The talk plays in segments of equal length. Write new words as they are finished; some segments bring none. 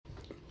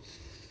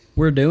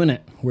We're doing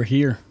it. We're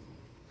here.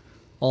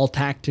 All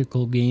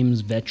tactical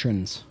games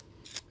veterans.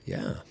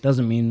 Yeah.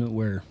 Doesn't mean that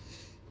we're...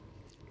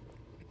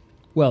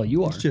 Well,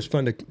 you are. It's just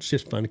fun to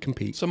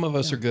compete. Some of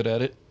us are good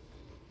at it.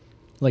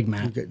 Like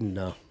Matt.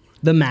 No.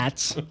 The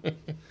Mats.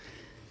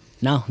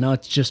 No,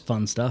 it's just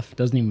fun stuff.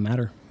 Doesn't even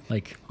matter.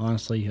 Like,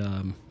 honestly,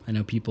 I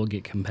know people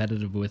get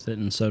competitive with it,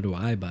 and so do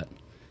I, but,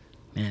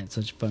 man, it's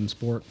such a fun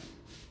sport.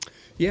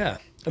 Yeah.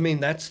 I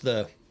mean, that's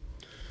the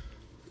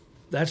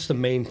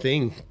main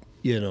thing,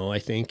 I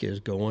think, is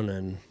going,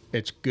 and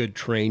it's good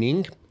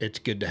training. It's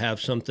good to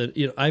have something.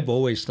 I've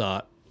always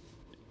thought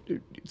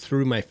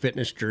through my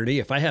fitness journey,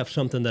 if I have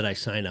something that I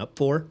sign up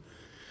for,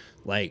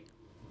 like,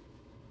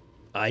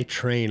 I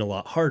train a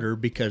lot harder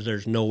because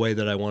there's no way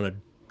that I want to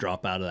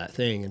drop out of that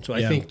thing. And so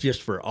I think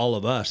just for all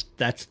of us,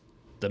 that's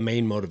the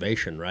main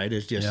motivation, right?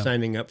 Is just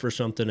signing up for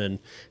something and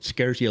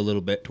scares you a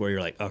little bit to where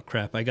you're like, oh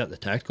crap, I got the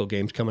tactical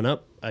games coming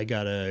up. I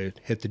got to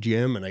hit the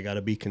gym and I got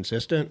to be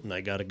consistent and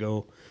I got to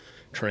go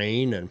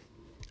train. And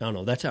I don't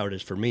know, that's how it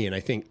is for me. And I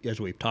think as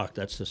we've talked,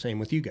 that's the same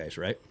with you guys,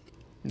 right?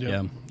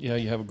 Yeah. Yeah.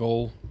 You have a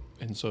goal.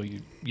 And so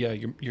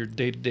your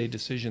day-to-day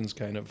decisions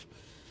kind of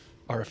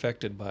are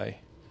affected by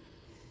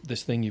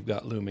this thing you've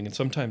got looming. And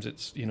sometimes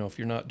it's, if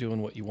you're not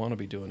doing what you want to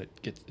be doing,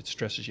 it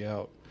stresses you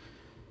out.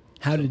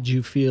 How did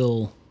you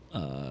feel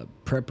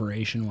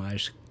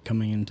preparation-wise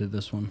coming into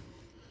this one?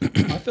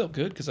 I felt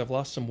good because I've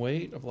lost some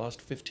weight. I've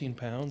lost 15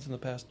 pounds in the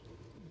past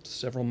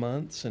several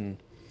months. And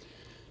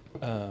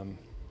I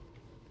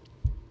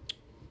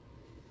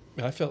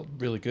felt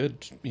really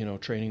good,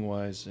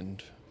 training-wise.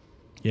 And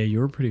Yeah, you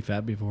were pretty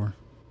fat before.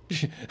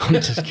 I'm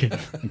just kidding.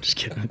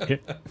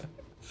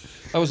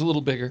 I was a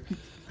little bigger.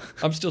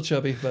 I'm still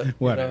chubby, but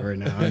whatever.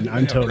 No,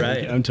 I'm totally,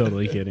 right. I'm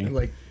totally kidding.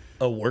 Like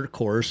a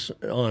workhorse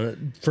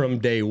from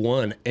day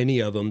one. Any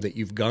of them that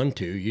you've gone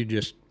to, you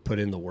just put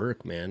in the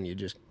work, man. You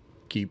just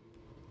keep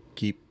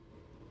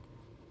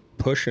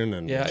pushing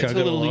and it's a chugging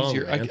little along,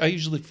 easier. man. I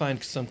usually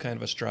find some kind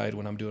of a stride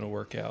when I'm doing a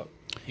workout.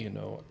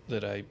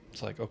 That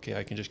it's like, okay,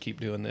 I can just keep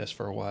doing this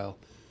for a while,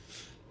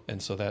 and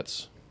so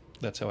that's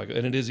how I go.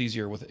 And it is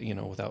easier with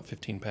without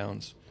 15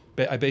 pounds.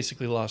 I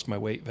basically lost my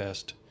weight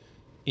vest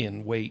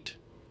in weight.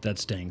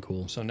 That's dang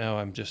cool. So now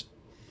I'm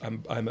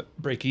at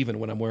break even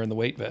when I'm wearing the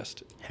weight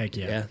vest. Heck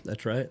yeah. Yeah,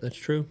 that's right. That's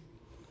true.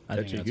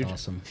 I think that's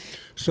awesome.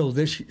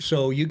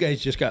 So you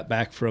guys just got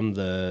back from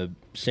the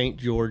St.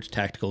 George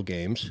Tactical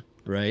Games,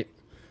 right?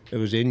 It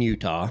was in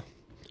Utah.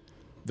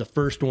 The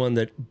first one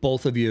that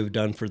both of you have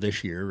done for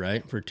this year,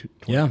 right? For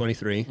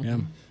 2023. Yeah.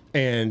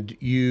 And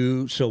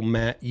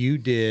Matt,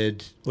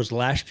 was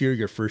last year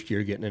your first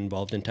year getting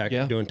involved in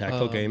doing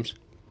tactical games?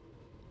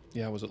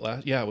 Yeah, was it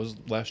last? Yeah, it was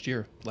last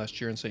year. Last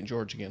year in St.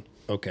 George again.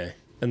 Okay.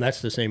 And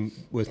that's the same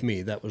with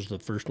me. That was the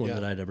first one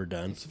that I'd ever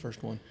done. That's the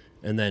first one.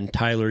 And then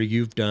Tyler,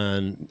 you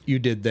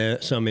did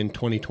that some in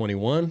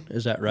 2021,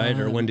 is that right?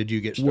 Or when did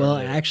you get started? Well,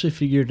 I actually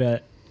figured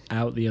that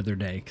out the other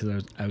day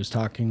because I was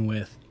talking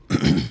with,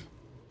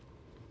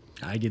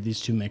 I get these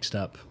two mixed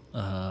up,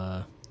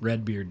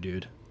 Redbeard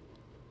dude.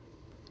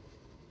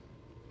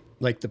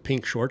 Like the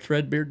pink shorts,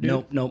 Redbeard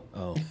dude? Nope.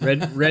 Oh,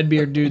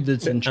 Redbeard dude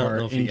that's in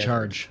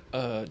charge.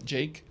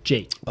 Jake.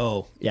 Jake.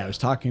 Oh, yeah. I was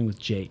talking with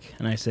Jake,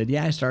 and I said,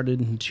 "Yeah, I started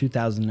in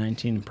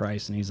 2019 in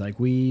Price," and he's like,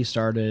 "We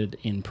started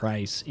in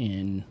Price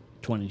in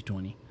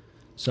 2020."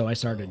 So I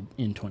started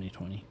in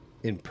 2020.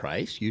 In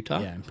Price,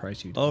 Utah? Yeah, in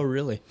Price, Utah. Oh,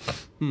 really?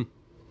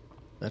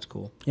 That's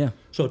cool. Yeah.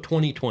 So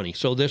 2020.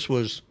 So this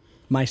was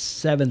my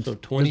seventh. So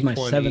this was my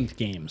 7th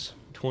games.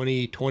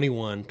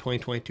 2021,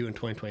 2022, and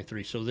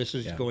 2023. So this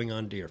is going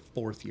on to your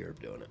 4th year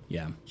of doing it.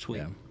 Yeah. Sweet.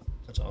 Yeah.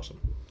 That's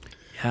awesome.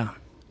 Yeah.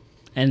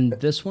 And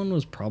this one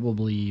was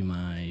probably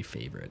my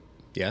favorite.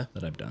 Yeah?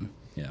 That I've done.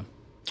 Yeah.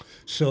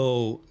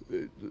 So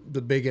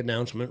the big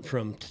announcement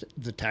from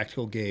the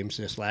tactical games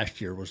this last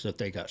year was that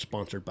they got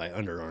sponsored by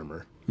Under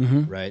Armour,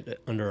 right?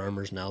 Under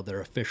Armour's now their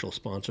official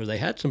sponsor. They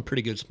had some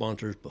pretty good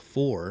sponsors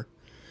before,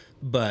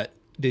 but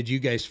did you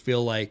guys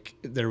feel like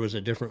there was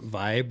a different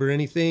vibe or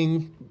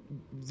anything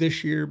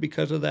this year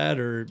because of that,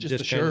 or just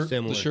the kind of shirt?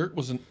 similar? The shirt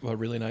was a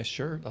really nice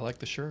shirt. I like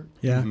the shirt.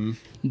 Yeah.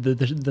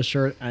 The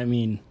shirt, I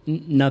mean,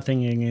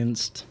 nothing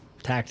against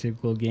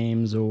tactical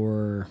games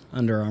or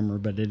Under Armour,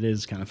 but it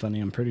is kind of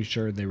funny. I'm pretty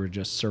sure they were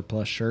just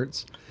surplus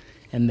shirts,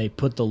 and they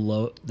put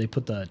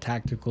the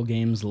tactical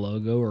games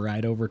logo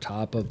right over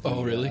top of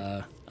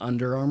the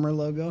Under Armour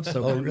logo.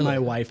 So my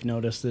wife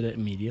noticed it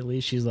immediately.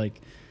 She's like,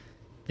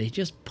 they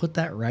just put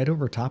that right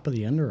over top of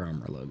the Under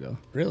Armour logo.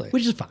 Really?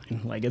 Which is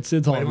fine. Like it's all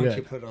good. Why don't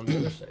you put it on the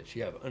other side? So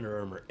you have Under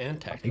Armour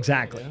and tactical.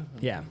 Exactly.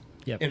 Yeah.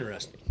 Yep.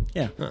 Interesting.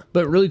 Yeah. Huh.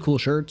 But really cool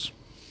shirts.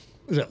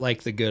 Is it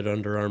like the good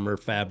Under Armour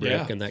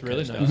fabric and that kind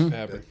really of stuff? nice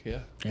fabric. Yeah.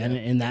 And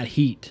in that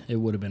heat, it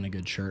would have been a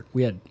good shirt.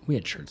 We had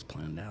shirts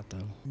planned out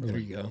though. There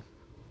you go.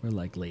 We're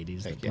like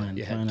ladies that plan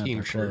you out had team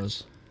their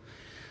shirts.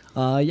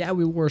 clothes. Yeah,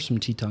 we wore some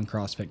Teton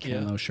CrossFit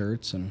camo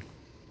shirts, and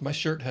my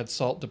shirt had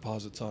salt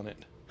deposits on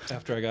it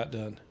after I got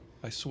done.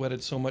 I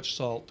sweated so much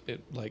salt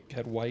it like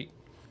had white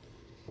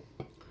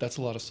That's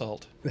a lot of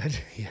salt.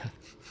 Yeah.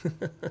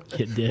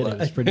 It did. It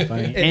was pretty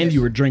funny. And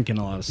you were drinking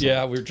a lot of salt.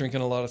 Yeah, we were drinking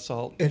a lot of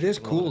salt. It is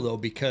cool though,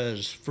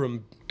 because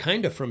from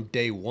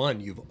day one,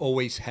 you've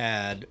always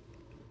had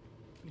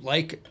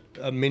like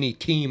a mini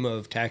team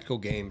of tactical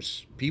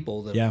games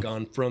people that have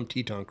gone from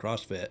Teton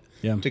CrossFit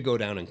to go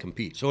down and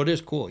compete. So it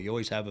is cool. You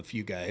always have a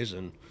few guys,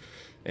 and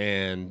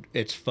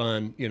it's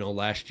fun. You know,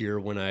 last year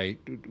when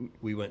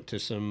we went to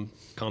some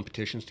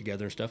competitions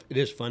together and stuff, it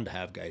is fun to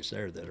have guys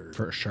there that are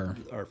For sure.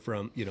 are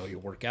from, you know, you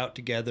work out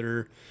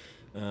together.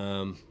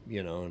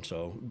 You know, and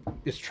so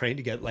it's trained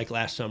together. Like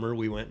last summer,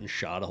 we went and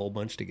shot a whole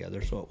bunch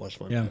together, so it was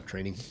fun. Yeah.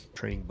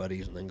 Training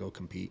buddies and then go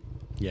compete.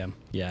 Yeah,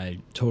 I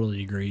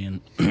totally agree.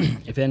 And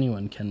if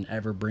anyone can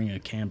ever bring a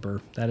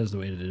camper, that is the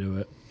way to do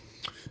it.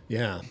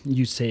 Yeah,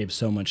 You save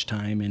so much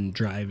time in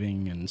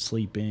driving and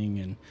sleeping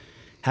and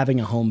having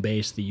a home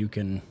base that you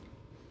can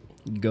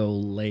go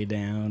lay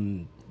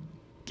down,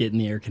 get in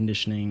the air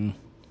conditioning,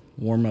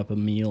 warm up a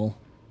meal.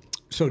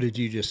 So did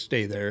you just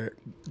stay there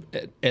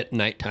at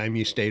nighttime?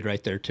 You stayed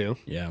right there too,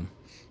 Yeah.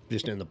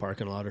 just in the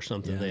parking lot or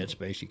something. Yeah. They had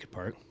space you could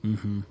park.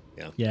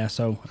 Yeah,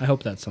 so I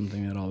hope that's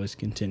something that always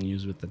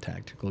continues with the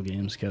tactical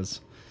games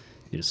because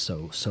it is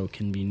so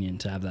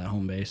convenient to have that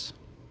home base.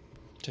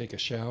 Take a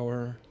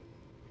shower,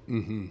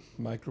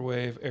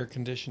 microwave, air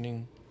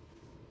conditioning.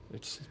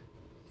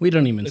 We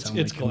don't even It's- sound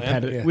it's like glam.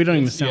 competitors. Yeah. We don't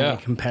even It's- sound yeah.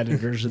 like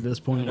competitors at this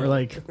point. We're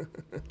like,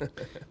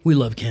 we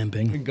love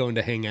camping. Going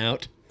to hang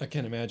out. I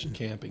can't imagine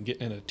camping,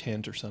 getting in a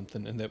tent or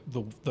something. And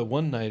the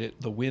one night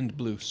the wind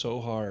blew so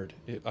hard,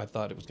 I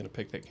thought it was going to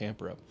pick that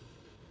camper up.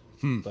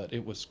 But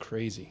it was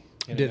crazy.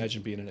 Can't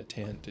imagine being in a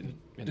tent.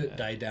 Did it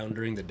die down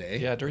during the day?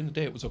 Yeah, during the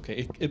day it was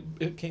okay.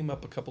 It came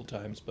up a couple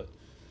times, but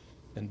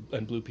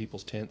and blew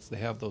people's tents. They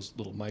have those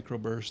little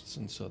microbursts,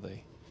 and so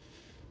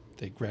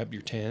they grab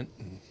your tent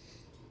and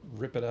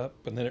rip it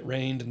up. And then it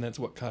rained, and that's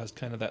what caused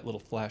kind of that little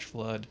flash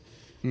flood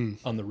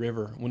on the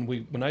river.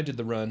 When I did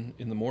the run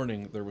in the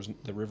morning,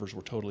 the rivers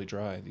were totally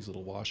dry. These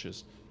little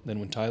washes.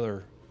 And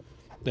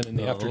then in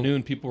the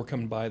afternoon, people were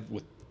coming by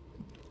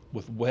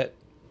with wet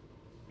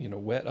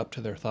up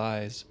to their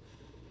thighs,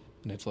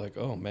 and it's like,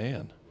 oh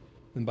man.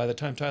 And by the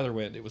time Tyler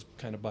went, it was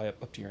kind of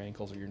up to your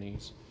ankles or your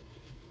knees.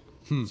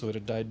 So it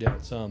had died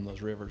down some,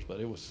 those rivers, but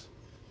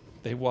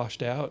they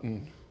washed out,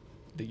 and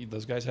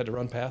those guys had to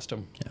run past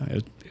them. Yeah,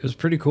 it was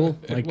pretty cool.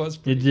 Like, was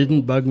pretty it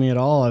didn't bug me at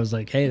all. I was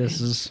like, hey,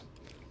 this is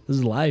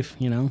life,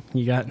 you know.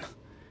 You got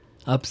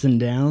ups and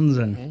downs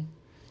and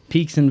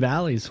peaks and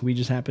valleys. We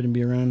just happen to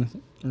be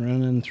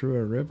running through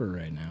a river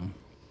right now.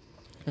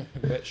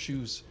 Wet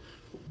shoes.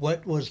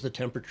 What was the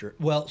temperature?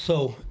 Well,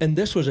 and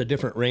this was a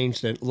different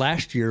range than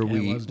last year.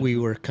 We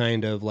were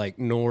kind of like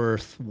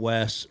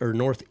northwest or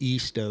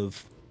northeast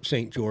of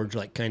St. George,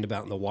 like kind of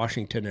out in the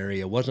Washington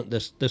area. Wasn't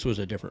this was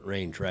a different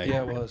range, right?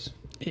 Yeah, it was.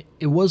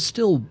 It was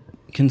still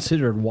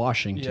considered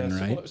Washington, Yeah,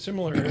 right?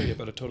 similar area,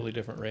 but a totally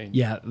different range.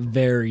 Yeah,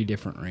 very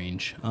different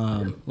range.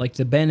 Like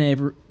the Ben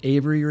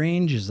Avery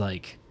range is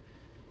like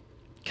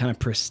kind of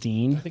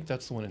pristine. I think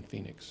that's the one in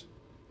Phoenix.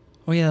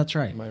 Oh yeah, that's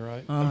right. Am I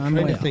right? I'm trying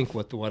way to off. think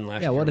what the one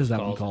last Yeah, year what was is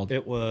that one called?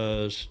 It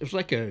was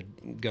like a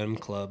gun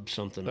club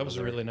something. That was a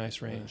other. really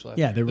nice range. Last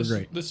Yeah, year. they were This-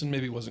 great. This one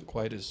maybe wasn't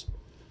quite as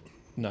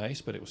nice,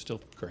 but it was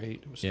still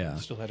great. It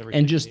was still had everything.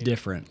 And just you needed.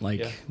 different. Like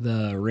Yeah.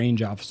 the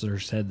range officer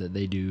said that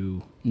they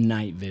do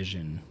night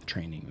vision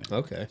training.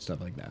 Okay. Stuff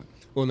like that.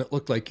 Well, and it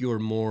looked like you were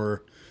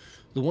more.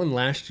 The one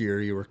last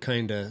year, you were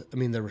kind of. I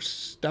mean, there was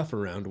stuff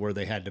around where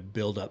they had to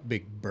build up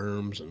big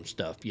berms and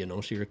stuff, you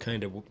know. So you're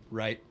kind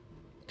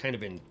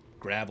of in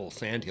gravel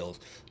sand hills.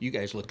 You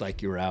guys looked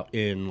like you were out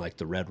in like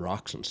the Red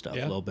Rocks and stuff,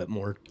 Yeah. a little bit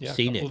more Yeah, a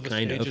scenic, couple of the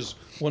kind stages,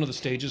 of. One of the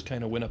stages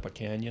kind of went up a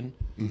canyon.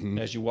 And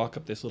as you walk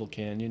up this little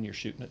canyon, you're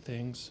shooting at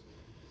things,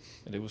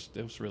 and it was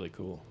really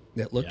cool.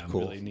 It looked Yeah,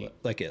 cool. really neat.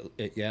 Like it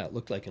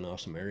looked like an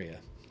awesome area.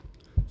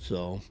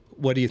 So,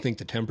 what do you think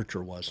the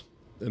temperature was?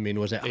 I mean,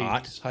 was it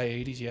hot? 80s, high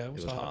 80s, yeah, it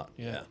was, It was hot. hot.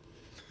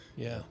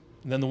 Yeah.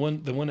 And then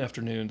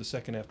the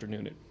second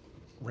afternoon, it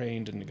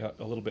rained and it got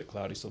a little bit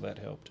cloudy, so that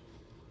helped.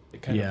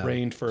 It kind of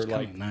rained for It's kinda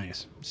like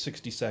nice.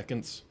 60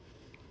 seconds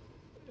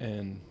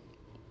and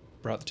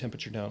brought the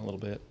temperature down a little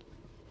bit.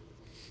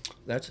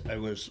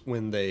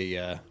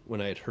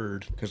 When I had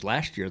heard, because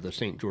last year the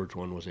St. George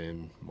one was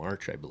in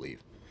March, I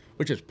believe,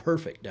 which is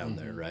perfect down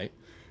there, right?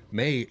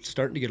 May, it's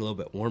starting to get a little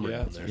bit warmer Yeah,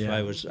 down it's there.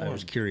 yeah, So I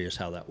was curious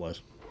how that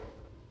was.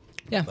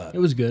 Yeah, it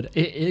was good.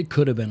 It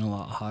could have been a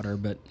lot hotter,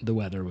 but the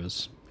weather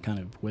was kind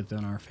of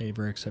within our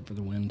favor, except for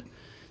the wind.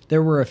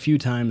 There were a few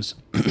times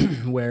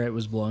where it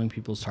was blowing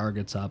people's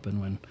targets up,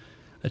 and when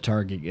a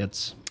target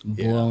gets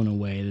blown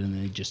away, then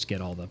they just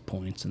get all the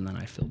points, and then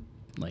I feel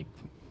like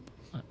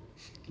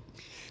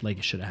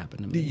it should have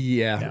happened to me.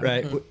 Yeah,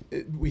 right.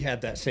 We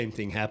had that same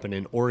thing happen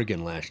in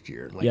Oregon last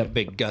year. Like a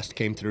big gust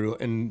came through,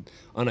 and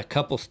on a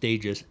couple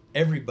stages,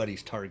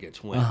 everybody's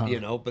targets went,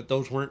 but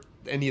those weren't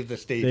any of the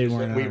stages that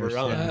weren't we ours, were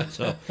on. yeah.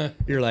 So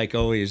you're like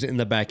always in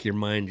the back of your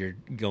mind, you're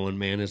going,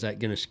 man, is that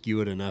going to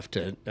skew it enough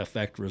to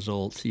affect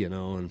results,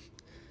 And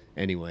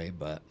anyway,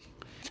 but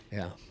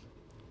yeah,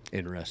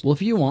 interesting. Well,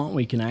 if you want,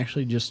 we can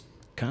actually just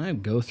kind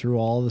of go through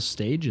all the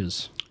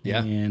stages.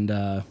 Yeah.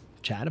 And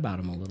chat about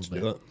them a little do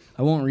bit. it.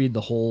 I won't read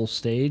the whole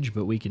stage,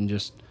 but we can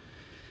just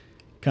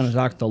kind of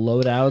talk the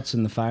loadouts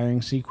and the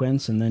firing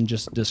sequence and then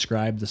just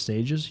describe the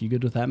stages. You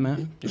good with that, Matt?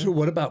 So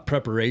what about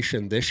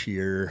preparation this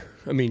year?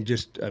 I mean,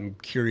 I'm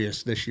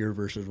curious this year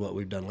versus what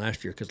we've done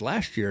last year. Because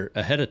last year,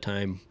 ahead of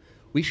time,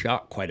 we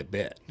shot quite a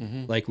bit.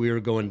 Like we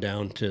were going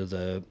down to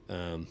the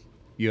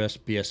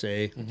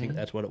USPSA, I think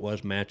that's what it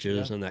was,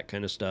 matches and that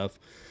kind of stuff.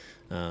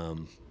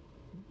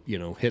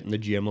 Hitting the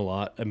gym a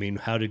lot. I mean,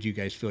 how did you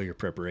guys feel your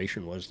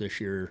preparation was this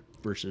year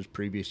versus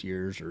previous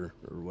years or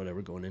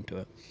whatever going into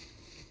it?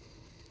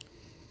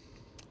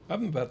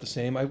 I'm about the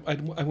same. I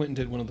went and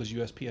did one of those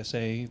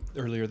USPSA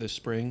earlier this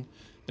spring,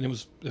 and it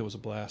was a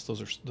blast.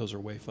 Those are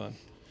way fun.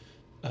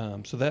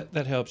 So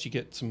that helps you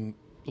get a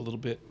little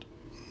bit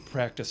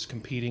practice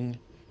competing.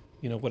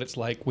 You know what it's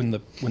like when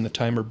the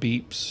timer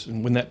beeps,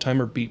 and when that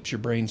timer beeps, your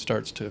brain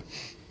starts to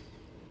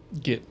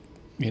get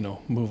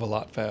move a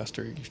lot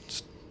faster.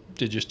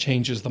 It just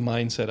changes the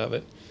mindset of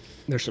it.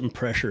 There's some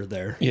pressure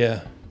there.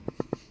 Yeah.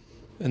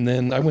 And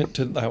then I went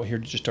out here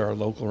to just our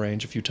local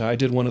range a few times. I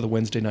did one of the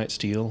Wednesday night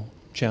steel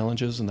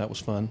challenges, and that was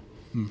fun.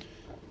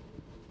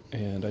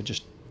 And I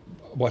just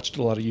watched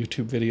a lot of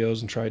YouTube videos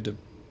and tried to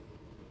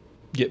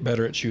get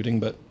better at shooting,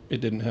 but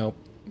it didn't help.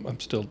 I'm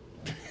still.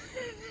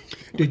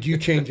 Did you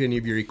change any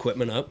of your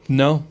equipment up?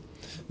 No,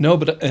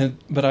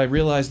 but I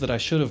realized that I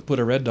should have put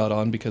a red dot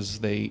on because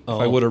if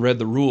I would have read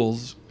the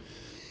rules,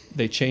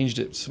 they changed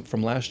it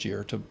from last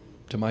year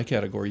to my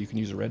category. You can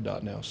use a red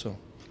dot now. So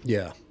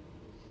Yeah.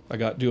 I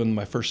got doing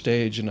my first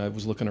stage, and I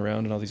was looking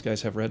around, and all these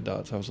guys have red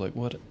dots. I was like,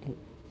 what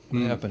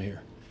happened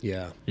here?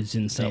 Yeah. It's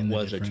insane. That the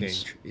was a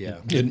difference. change. Yeah.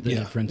 The Yeah,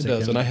 difference it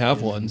does, and I have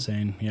is one.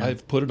 Insane. Yeah.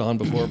 I've put it on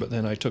before, but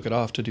then I took it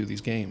off to do these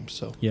games.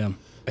 So yeah.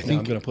 I now think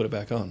I'm going to put it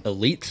back on.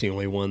 Elite's the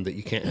only one that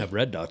you can't have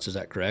red dots. Is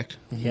that correct?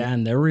 Yeah,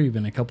 and there were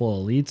even a couple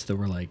of elites that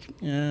were like,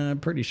 I'm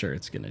pretty sure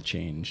it's going to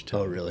change.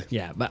 Oh, really?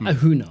 Yeah, but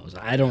who knows?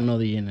 I don't know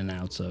the in and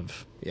outs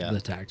of Yeah.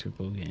 the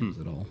tactical games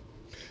at all.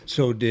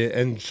 So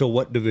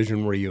what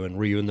division were you in?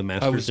 Were you in the I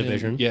Masters was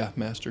division? in,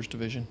 Masters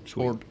division,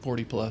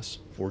 40 plus.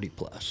 40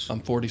 plus.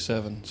 I'm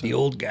 47. So. The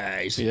old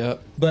guys. Yeah.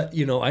 But,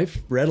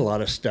 I've read a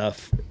lot of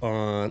stuff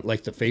on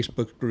like the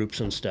Facebook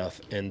groups and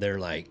stuff, and they're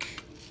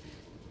like,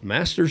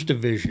 Masters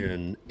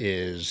division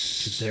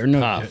is They're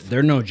no tough.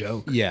 they're no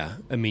joke. Yeah.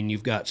 I mean,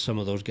 you've got some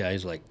of those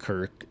guys like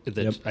Kirk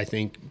that I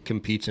think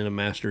competes in a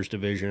Masters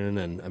division,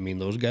 and I mean,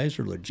 those guys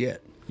are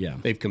legit. Yeah.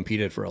 They've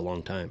competed for a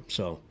long time.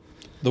 So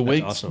The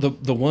weights, awesome.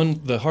 one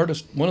of the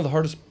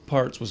hardest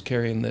parts was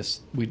carrying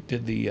this. We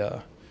did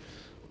the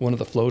one of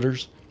the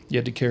floaters. You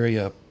had to carry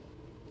a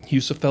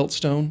Husafelt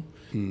stone,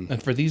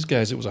 and for these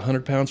guys, it was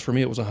 100 pounds. For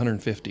me, it was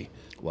 150.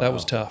 Wow. That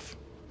was tough.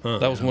 Huh.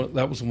 That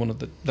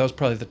was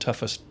probably the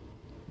toughest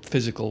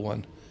physical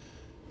one.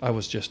 I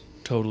was just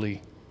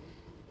totally.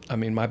 I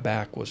mean, my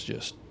back was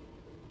just.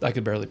 I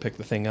could barely pick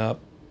the thing up,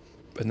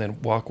 and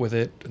then walk with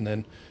it, and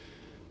then,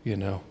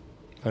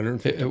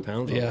 150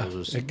 pounds. Yeah,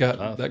 was it got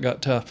tough. that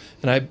got tough,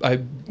 and I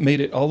made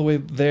it all the way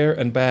there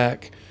and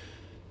back,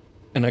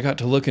 and I got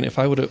to looking. If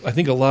I would have, I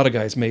think a lot of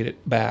guys made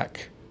it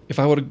back. If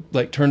I would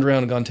have turned around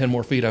and gone 10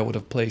 more feet, I would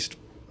have placed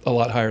a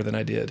lot higher than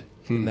I did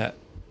in that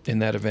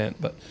event.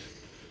 But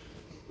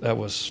I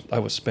was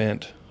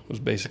spent. It was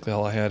basically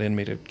all I had in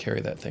me to carry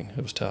that thing.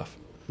 It was tough.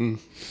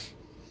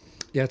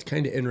 Yeah, it's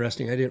kind of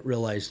interesting. I didn't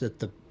realize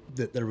that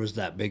there was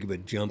that big of a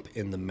jump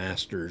in the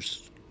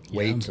Masters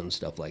weights and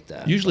stuff like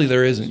that. Usually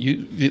there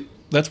isn't.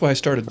 That's why I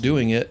started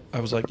doing it. I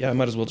was like, I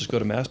might as well just go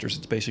to Masters.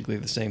 It's basically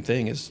the same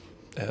thing as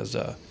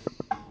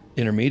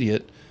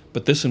intermediate,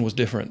 but this one was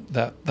different.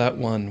 That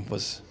one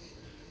was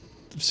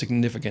a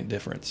significant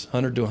difference,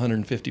 100 to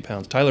 150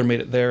 pounds. Tyler made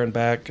it there and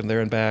back,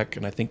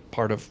 and I think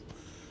part of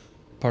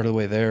the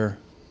way there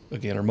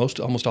again, or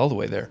almost all the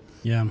way there.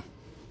 Yeah.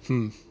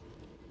 And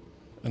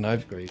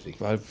Crazy.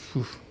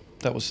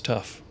 that was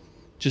tough,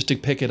 just to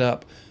pick it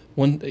up.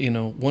 One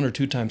or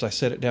two times I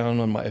set it down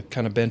on my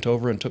kind of bent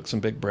over and took some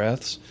big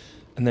breaths,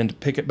 and then to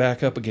pick it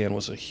back up again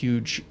was a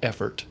huge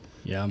effort.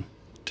 Yeah.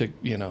 To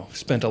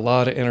spent a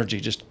lot of energy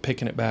just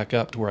picking it back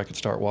up to where I could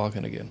start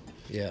walking again.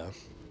 Yeah.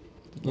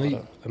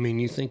 Well, I mean,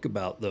 you think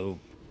about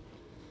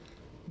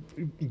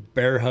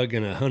bear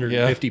hugging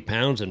 150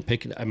 pounds and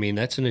picking. I mean,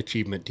 that's an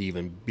achievement to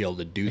even be able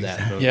to do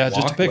that. Yeah,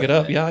 just to pick it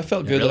up. Yeah, I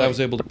felt good that I Really? was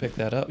able to pick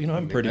that up. I'm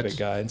a pretty big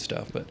guy and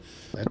stuff, but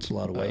That's a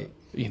lot of weight.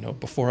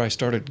 before I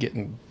started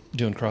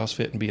doing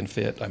CrossFit and being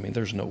fit, I mean,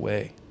 there's no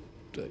way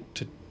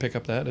to pick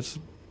up that.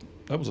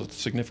 That was a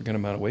significant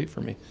amount of weight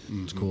for me.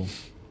 It's cool.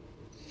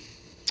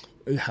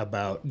 How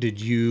about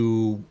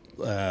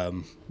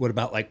what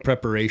about like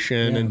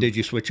preparation, and did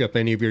you switch up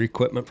any of your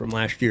equipment from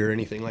last year or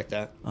anything like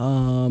that?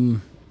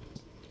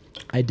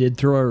 I did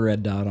throw a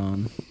red dot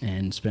on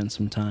and spent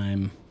some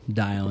time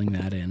dialing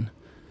that in.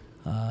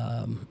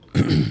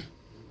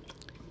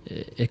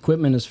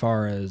 Equipment as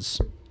far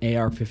as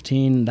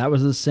AR-15, that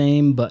was the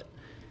same, but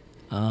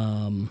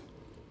I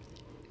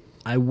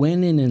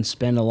went in and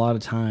spent a lot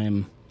of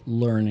time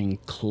learning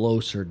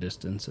closer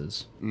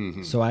distances.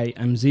 So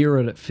I'm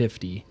zeroed at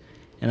 50,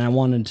 and I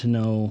wanted to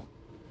know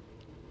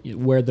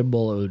where the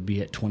bullet would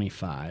be at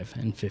 25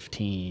 and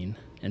 15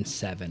 and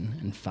 7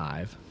 and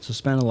 5. So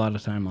spent a lot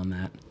of time on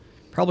that.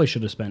 Probably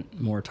should have spent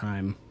more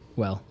time,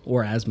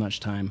 or as much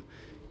time,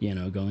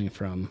 going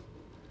from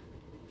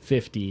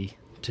 50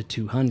 to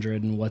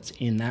 200 and what's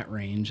in that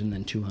range, and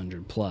then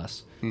 200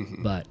 plus.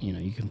 Mm-hmm. But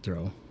you can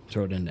throw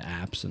it into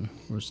apps, and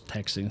was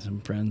texting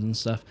some friends and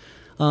stuff.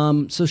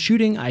 So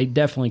shooting, I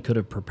definitely could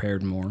have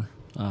prepared more.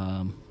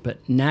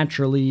 But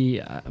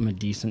naturally, I'm a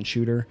decent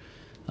shooter.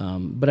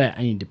 But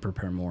I need to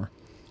prepare more.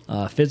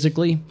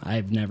 Physically,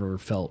 I've never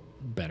felt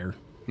better.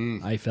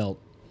 I felt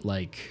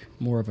like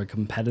more of a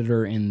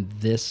competitor in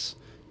this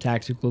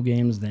tactical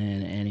games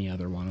than any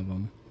other one of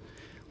them,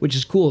 which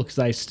is cool because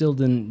I still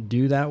didn't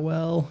do that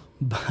well,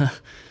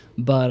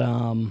 but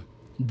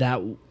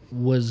that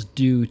was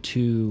due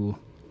to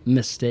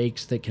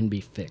mistakes that can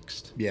be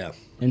fixed. Yeah.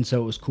 And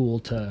so it was cool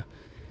to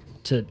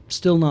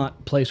still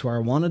not place where I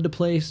wanted to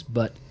place,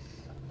 but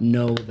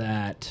know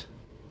that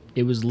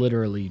it was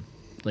literally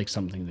like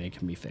something that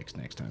can be fixed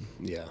next time.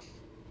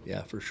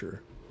 Yeah, for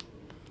sure.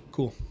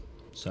 Cool.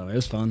 So it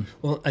was fun.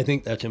 Well, I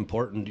think that's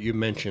important. You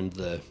mentioned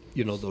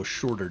those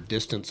shorter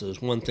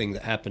distances. One thing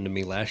that happened to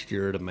me last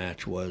year at a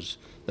match was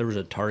there was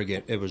a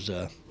target. It was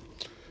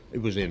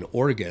in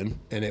Oregon,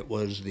 and it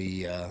was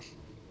the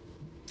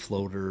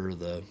floater,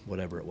 the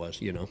whatever it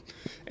was,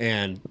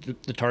 and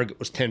the target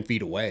was 10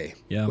 feet away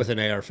with an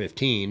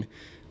AR-15,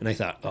 and I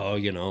thought,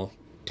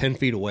 10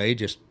 feet away,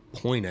 just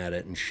point at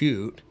it and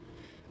shoot,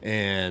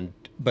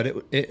 but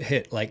it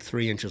hit like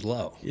 3 inches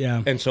low.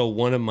 Yeah. And so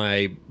one of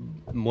my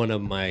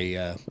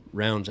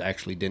rounds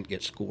actually didn't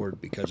get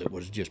scored because it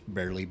was just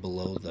barely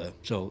below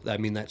so I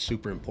mean, that's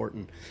super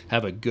important.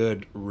 Have a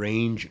good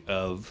ranges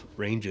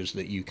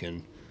that you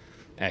can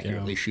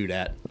accurately shoot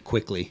at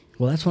quickly.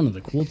 Well, that's one of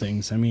the cool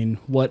things. I mean,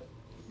 what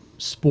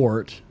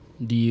sport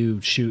do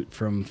you shoot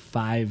from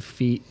 5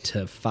 feet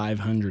to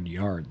 500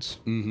 yards?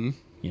 Mm-hmm.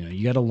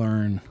 You got to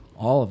learn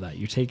all of that.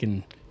 You're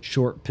taking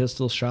short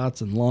pistol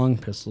shots and long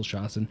pistol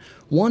shots. And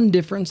one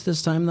difference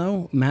this time,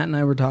 though, Matt and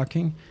I were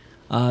talking,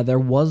 there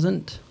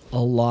wasn't a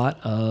lot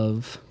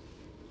of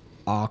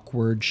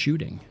awkward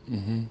shooting.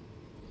 Mm-hmm.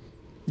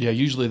 Yeah,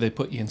 usually they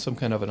put you in some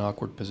kind of an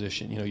awkward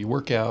position. You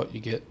work out, you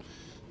get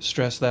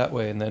stressed that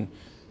way, and then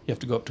you have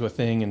to go up to a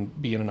thing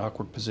and be in an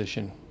awkward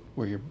position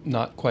where you're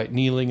not quite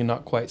kneeling and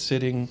not quite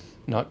sitting,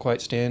 not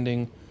quite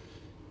standing,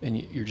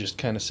 and you're just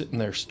kind of sitting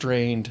there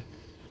strained.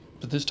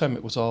 But this time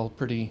it was all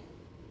pretty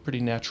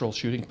natural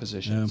shooting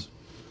positions.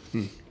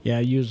 Yeah,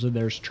 usually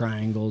there's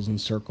triangles and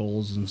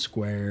circles and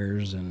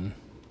squares and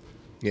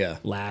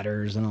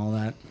ladders and all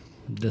that.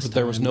 But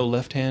there was no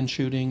left-hand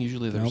shooting.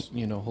 Usually there's,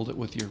 hold it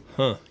with your...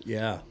 Huh,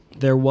 yeah.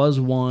 There was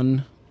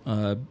one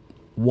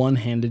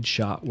one-handed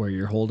shot where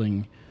you're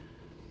holding...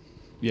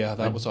 Yeah,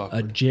 that was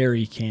awkward. A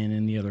jerry can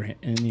in the other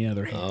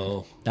hand.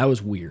 Oh. That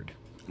was weird.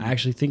 I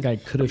actually think I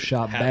could have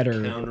shot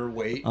better.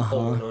 Counterweight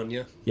pulling on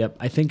you. Yep,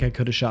 I think I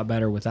could have shot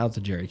better without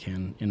the jerry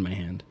can in my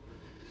hand.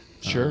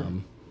 Sure.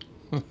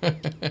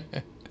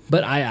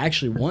 But I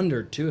actually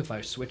wondered, too, if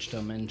I switched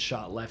them and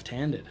shot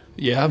left-handed.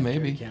 Yeah,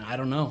 maybe. I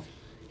don't know.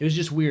 It was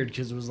just weird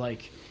because it was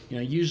like,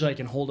 usually I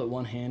can hold it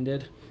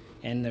one-handed,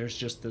 and there's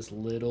just this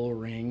little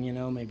ring,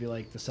 maybe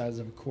like the size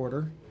of a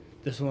quarter.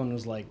 This one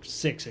was like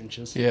 6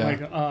 inches. Yeah.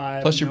 Like, I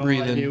Plus have you're no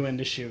breathing. idea when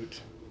to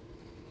shoot.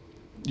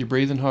 You're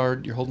breathing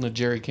hard. You're holding a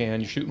jerry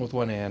can. You're shooting with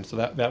one hand. So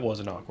that was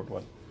an awkward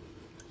one.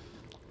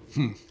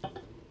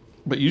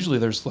 But usually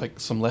there's like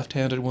some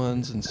left-handed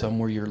ones and some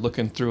where you're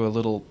looking through a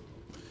little,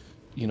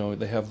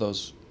 they have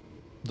those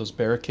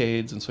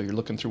barricades, and so you're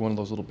looking through one of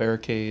those little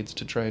barricades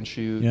to try and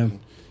shoot. Yeah. And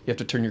you have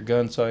to turn your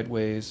gun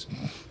sideways.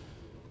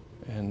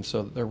 And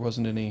so there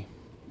wasn't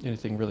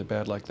anything really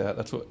bad like that.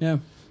 That's what. Yeah.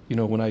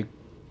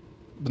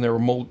 When there were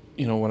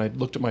when I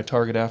looked at my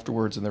target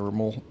afterwards and there were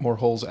more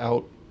holes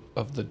out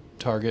of the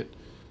target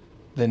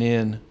than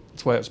in,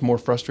 that's why it's more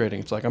frustrating.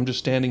 It's like, I'm just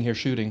standing here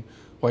shooting.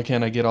 Why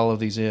can't I get all of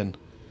these in?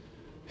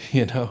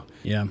 Yeah.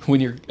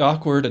 When you're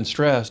awkward and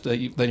stressed,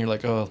 then you're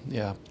like, oh,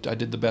 yeah, I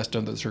did the best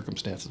under the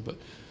circumstances. But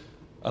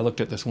I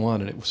looked at this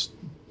one and it was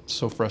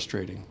so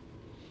frustrating.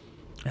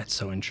 That's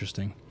so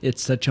interesting.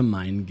 It's such a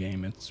mind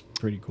game. It's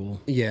pretty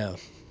cool. Yeah.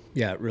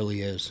 Yeah, it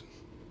really is.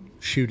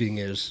 Shooting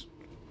is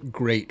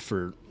great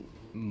for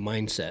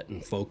mindset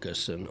and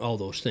focus and all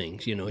those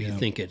things. You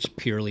think it's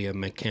purely a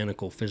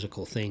mechanical,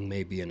 physical thing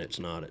maybe, and it's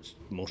not. It's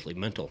mostly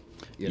mental.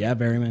 Yeah,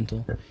 very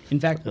mental. In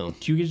fact,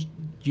 do you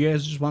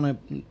guys just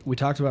want to... We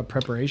talked about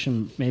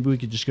preparation. Maybe we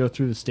could just go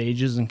through the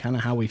stages and kind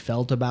of how we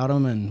felt about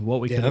them and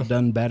what we could have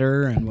done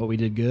better and what we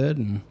did good.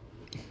 And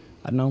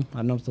I don't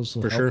know if this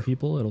will help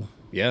people.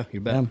 Yeah,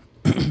 you bet.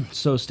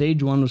 So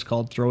stage 1 was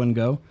called Throw and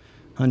Go,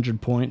 100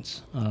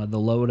 points. The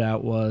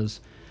loadout was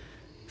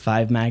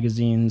 5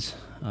 magazines,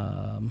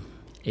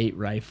 8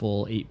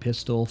 rifle, 8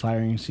 pistol,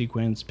 firing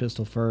sequence,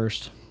 pistol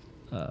first.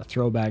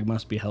 Throw bag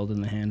must be held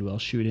in the hand while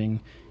shooting,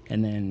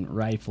 and then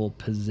rifle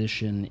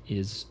position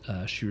is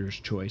shooter's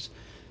choice.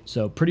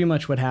 So pretty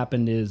much what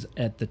happened is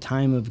at the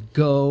time of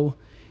go,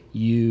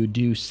 you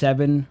do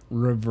 7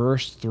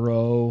 reverse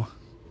throw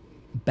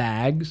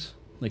bags,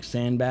 like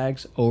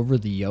sandbags, over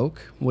the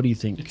yoke. What do you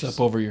think? It's up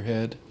over your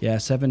head. Yeah,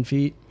 7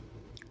 feet,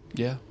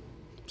 Yeah.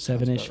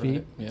 7-ish about right.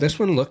 feet. Yeah. This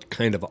one looked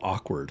kind of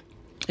awkward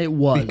It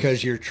was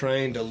because you're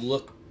trying to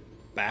look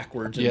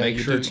backwards and Yeah, make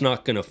you sure do. it's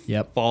not going to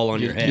Yep. fall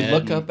on your head. You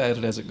look up at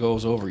it as it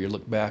goes over. You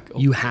look back. Over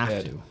You your have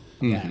head. to.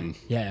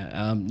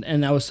 Yeah.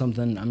 And that was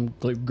something I'm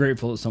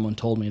grateful that someone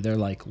told me. They're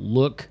like,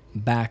 look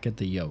back at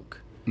the yoke.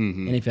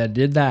 And if I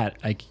did that,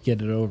 I could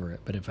get it over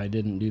it. But if I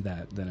didn't do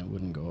that, then it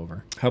wouldn't go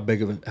over.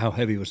 How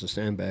heavy was the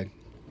sandbag?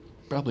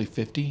 Probably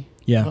 50.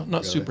 Yeah.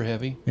 Not super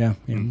heavy. Yeah.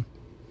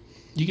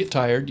 You get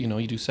tired.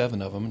 You do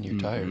 7 of them and you're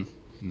tired.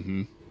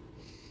 Mm-hmm.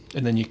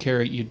 And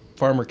then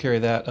farmer carry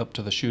that up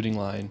to the shooting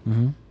line.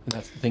 Mm-hmm. And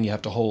that's the thing you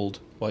have to hold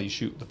while you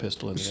shoot the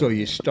pistol in the So other.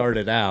 you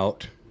started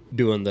out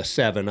doing the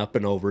 7 up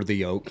and over the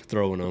yoke,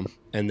 throwing them,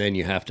 and then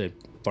you have to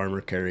farmer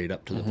carry it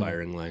up to the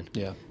firing line.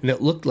 Yeah. And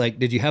it looked like,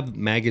 did you have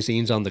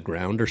magazines on the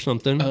ground or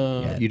something?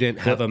 You didn't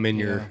have them in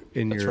your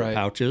that's right.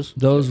 pouches?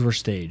 Those were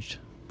staged.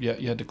 Yeah,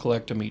 you had to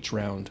collect them each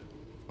round.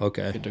 You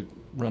Okay. had to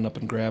run up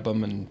and grab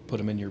them and put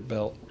them in your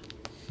belt.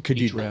 Could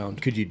each you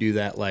round. Could you do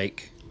that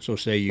so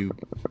say you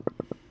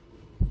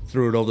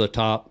threw it over the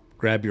top,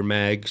 grab your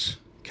mags,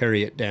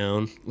 carry it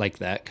down like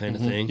that kind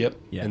of thing? Yep.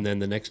 Yeah. And then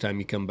the next time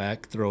you come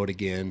back, throw it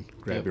again,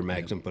 grab your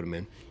mags and put them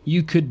in.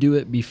 You could do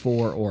it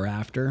before or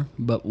after,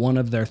 but one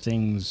of their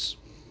things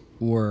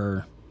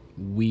were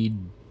we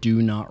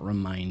do not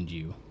remind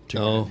you to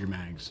grab your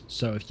mags.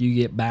 So if you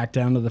get back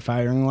down to the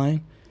firing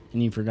line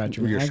and you forgot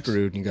your You're mags,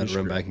 screwed and you got to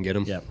run back and get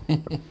them. Yep.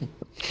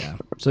 Yeah.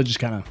 So just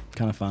kind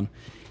of fun.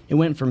 It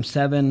went from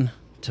 7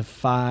 to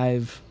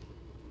 5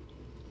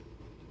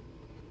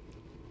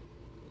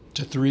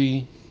 to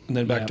 3, and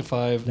then back Yep. to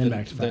 5, Then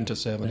back to then 5, to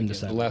 7 then again. to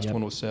 7, The last yep.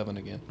 one was 7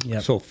 again.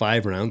 Yep. So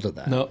 5 rounds of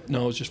that. No, it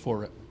was just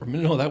 4.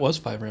 No, that was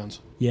 5 rounds.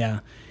 Yeah.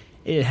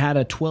 It had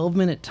a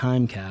 12-minute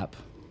time cap.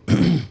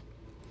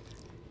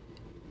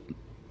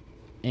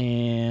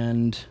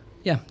 And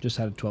yeah, just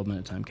had a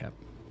 12-minute time cap.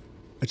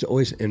 It's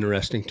always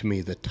interesting to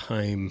me, the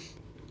time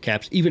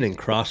caps, even in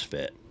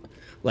CrossFit.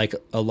 Like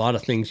a lot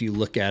of things you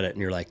look at it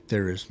and you're like,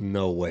 there is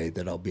no way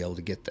that I'll be able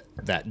to get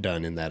that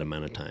done in that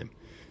amount of time.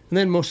 And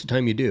then most of the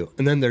time you do.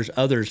 And then there's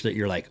others that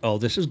you're like, oh,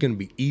 this is going to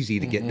be easy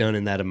to get done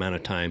in that amount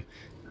of time.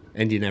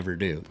 And you never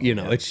do.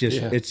 It's just,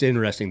 it's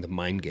interesting, the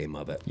mind game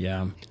of it.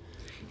 Yeah.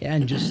 Yeah,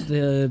 and just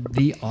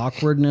the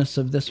awkwardness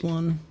of this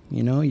one.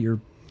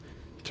 You're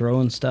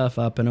throwing stuff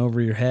up and over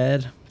your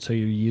head, so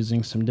you're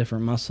using some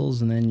different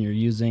muscles, and then you're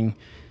using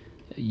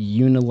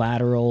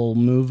unilateral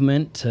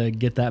movement to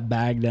get that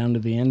bag down to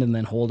the end and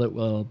then hold it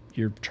while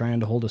you're trying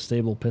to hold a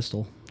stable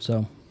pistol.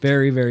 So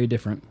very, very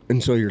different.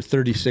 And so you're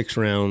 36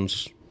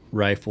 rounds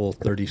rifle,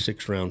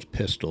 36 rounds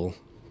pistol.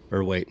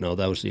 Or wait, no,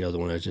 that was the other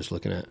one I was just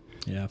looking at.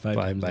 Yeah,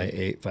 5 by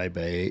 8, 5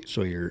 by 8.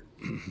 So you're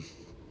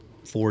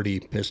 40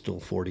 pistol,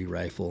 40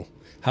 rifle.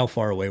 How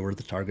far away were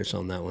the targets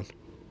on that one?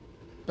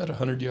 About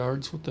 100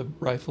 yards with the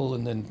rifle,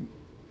 and then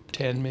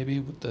 10 maybe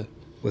with the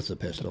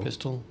pistol.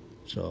 pistol.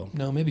 So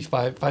No, maybe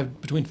 5,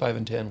 between 5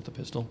 and 10 with the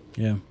pistol.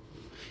 Yeah.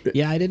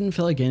 Yeah, I didn't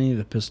feel like any of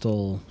the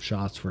pistol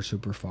shots were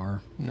super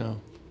far. No.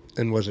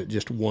 And was it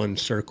just one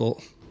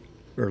circle,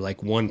 or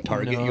like one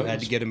target No, you it had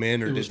was- to get them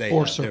in, or it did was they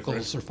 4 have circles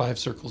different? or 5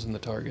 circles in the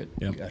target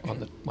Yep.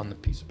 on the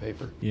piece of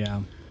paper.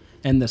 Yeah.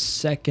 And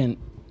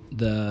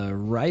the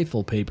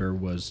rifle paper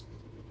was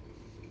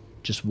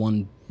just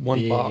one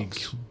big,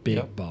 box. big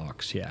Yep.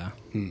 box. Yeah.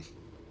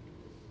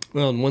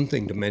 Well, and one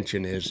thing to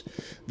mention is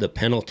the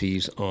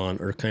penalties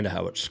or kind of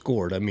how it's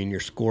scored. I mean, you're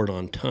scored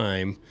on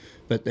time,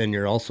 but then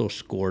you're also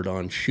scored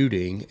on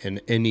shooting and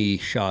any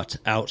shots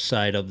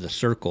outside of the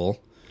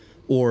circle.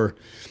 Or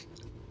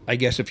I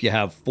guess if you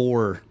have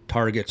 4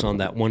 targets on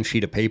that one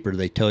sheet of paper,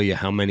 they tell you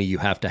how many you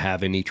have to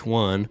have in each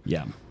one.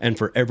 Yeah. And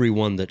for every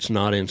one that's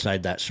not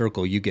inside that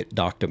circle, you get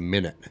docked a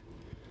minute.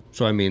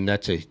 So, I mean,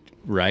 that's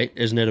right?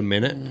 Isn't it a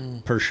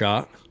minute per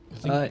shot? I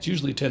think it's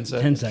usually 10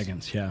 seconds. 10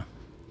 seconds. Yeah.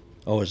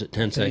 Oh, is it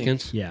 10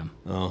 seconds? Yeah.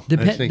 Oh, I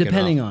was thinking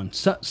depending off. on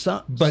but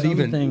some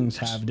even- things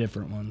have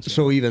different ones.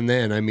 So even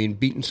then, I mean,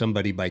 beating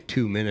somebody by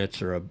 2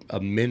 minutes or a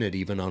minute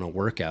even on a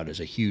workout is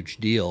a huge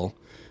deal.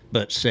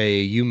 But say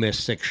you miss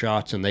 6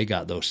 shots and they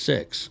got those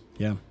 6,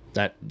 yeah.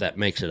 that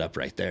makes it up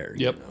right there.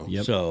 Yep.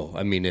 Yep. So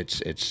I mean,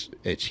 it's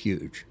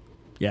huge.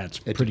 Yeah, it's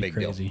a pretty big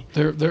deal. crazy.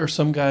 There are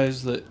some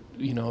guys that,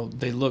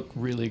 they look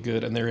really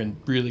good and they're in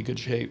really good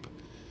shape.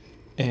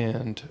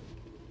 And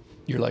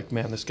you're like,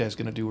 man, this guy's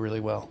going to do really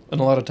well. And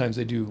a lot of times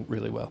they do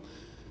really well.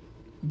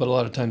 But a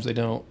lot of times they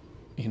don't,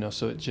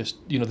 so it just,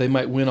 they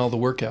might win all the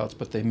workouts,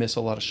 but they miss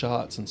a lot of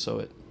shots. And so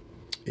it,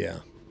 Yeah.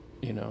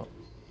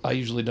 I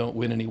usually don't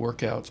win any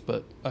workouts,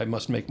 but I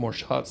must make more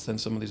shots than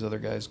some of these other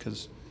guys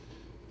because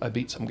I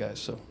beat some guys.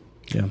 So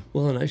Yeah.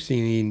 Well, and I've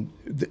seen,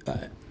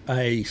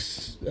 I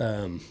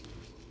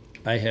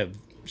have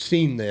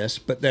seen this,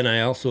 but then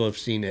I also have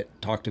seen it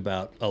talked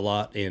about a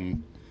lot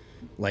in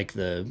like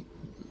the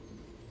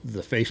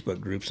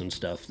Facebook groups and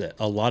stuff, that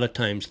a lot of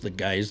times the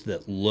guys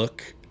that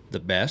look the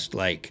best,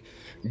 like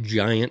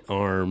giant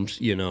arms,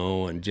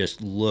 and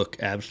just look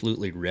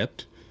absolutely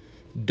ripped,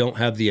 don't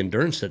have the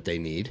endurance that they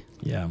need,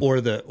 Yeah.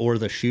 or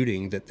the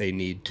shooting that they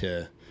need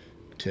to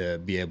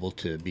be able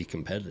to be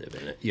competitive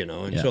in it,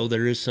 And Yeah. so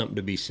there is something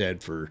to be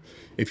said for,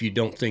 if you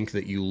don't think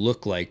that you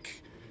look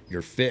like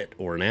you're fit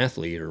or an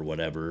athlete or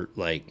whatever,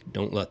 like,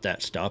 don't let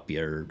that stop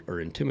you or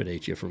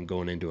intimidate you from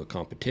going into a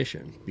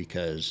competition,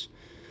 because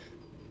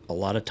a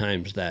lot of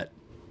times that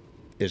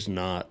is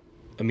not.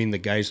 I mean, the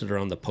guys that are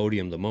on the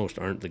podium the most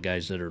aren't the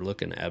guys that are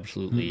looking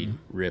absolutely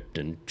ripped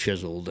and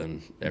chiseled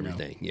and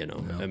everything,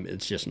 No. I mean,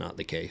 it's just not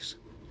the case.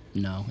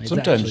 No. It's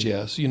Sometimes, actually,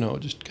 yes. You know,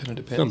 it just kind of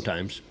depends.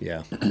 Sometimes,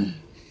 yeah.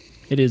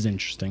 It is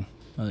interesting.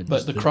 But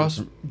Just the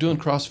doing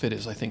CrossFit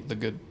is, I think,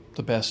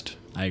 the best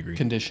I agree.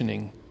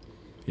 conditioning.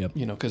 Yep.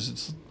 You know,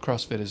 because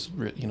CrossFit is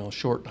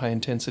short, high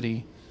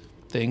intensity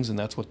things, and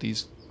that's what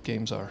these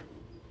games are,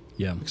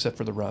 Yeah. except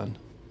for the run.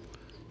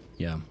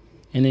 Yeah.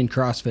 And in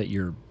CrossFit,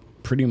 you're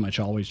pretty much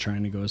always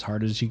trying to go as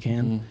hard as you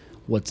can. Mhm.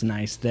 What's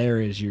nice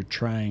there is you're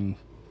trying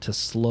to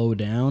slow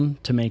down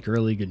to make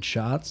really good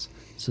shots,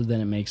 so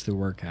then it makes the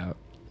workout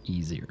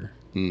easier.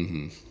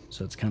 Mm-hmm.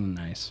 So it's kind of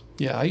nice.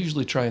 Yeah, I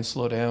usually try and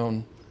slow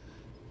down.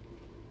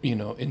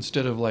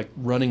 Instead of like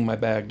running my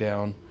bag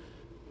down,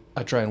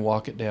 I try and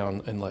walk it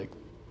down and like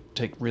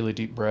take really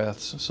deep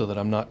breaths so that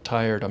I'm not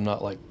tired. I'm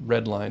not like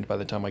redlined by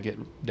the time I get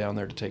down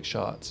there to take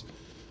shots.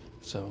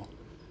 So,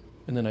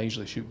 and then I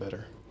usually shoot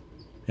better.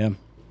 Yeah.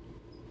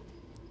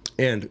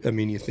 And I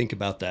mean, you think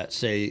about that.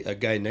 Say a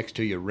guy next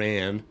to you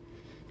ran,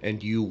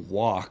 and you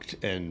walked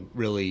and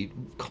really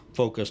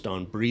focused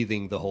on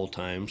breathing the whole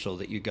time, so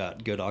that you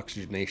got good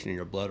oxygenation in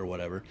your blood or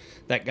whatever.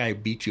 That guy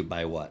beat you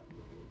by what?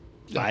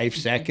 5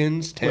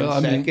 seconds, 10 Well,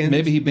 I seconds. mean,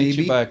 maybe he beat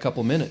you by a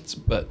couple minutes,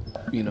 but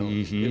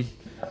Mhm.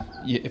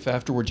 if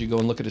afterwards you go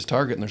and look at his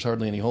target and there's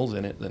hardly any holes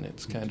in it, then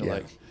it's kind of Yeah.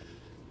 like,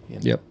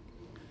 Yep.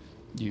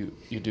 you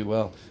do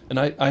well. And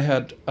I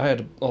had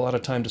a lot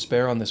of time to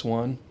spare on this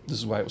one. This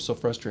is why it was so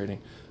frustrating.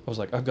 I was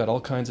like, I've got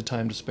all kinds of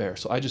time to spare,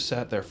 so I just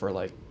sat there for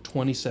like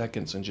 20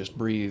 seconds and just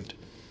breathed,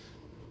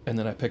 and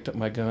then I picked up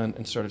my gun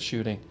and started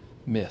shooting.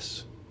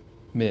 Miss,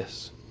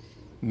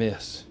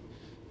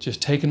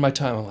 just taking my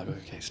time. I'm like,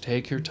 okay,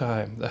 take your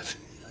time. That's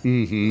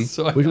Mm-hmm.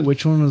 so I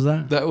Which one was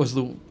that? that was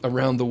the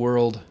around the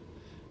world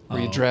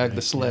where you drag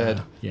the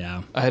sled.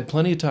 Yeah. I had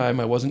plenty of time.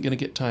 I wasn't going to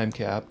get time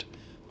capped.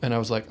 And I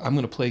was like, I'm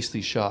going to place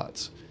these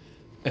shots.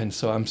 And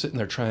so I'm sitting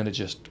there trying to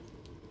just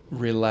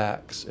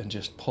relax and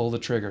just pull the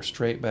trigger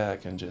straight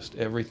back and just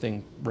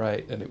everything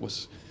right. And it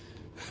was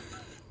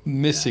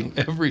missing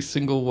every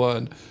single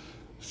one.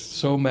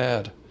 So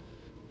mad.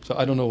 So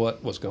I don't know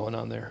what was going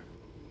on there.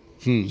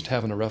 Just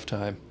having a rough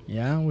time.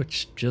 Yeah,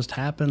 which just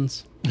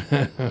happens.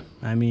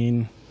 I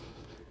mean,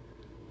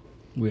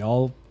 we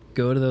all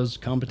go to those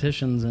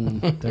competitions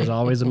and there's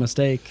always a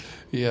mistake.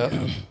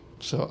 Yeah.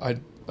 So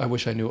I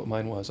wish I knew what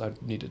mine was. I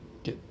need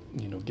to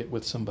get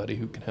with somebody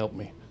who can help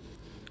me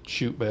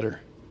shoot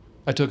better.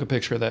 I took a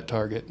picture of that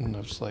target and I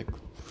was like,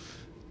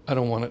 I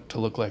don't want it to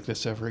look like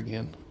this ever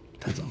again.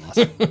 That's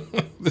awesome.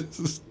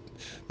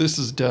 This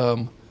is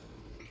dumb.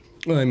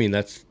 Well, I mean,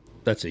 that's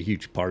a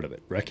huge part of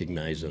it.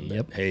 Recognizing that,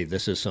 Yep. hey,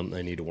 this is something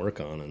I need to work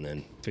on, and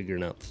then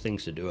figuring out the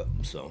things to do it.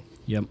 So,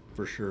 Yep.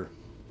 for sure.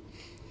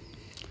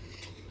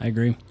 I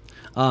agree.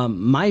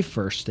 My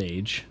first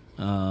stage,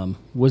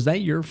 was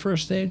that your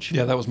first stage?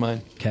 Yeah, that was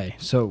mine. Okay,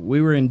 so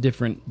we were in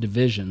different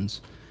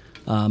divisions.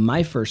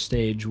 My first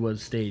stage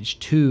was stage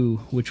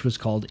 2, which was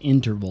called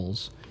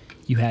intervals.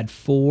 You had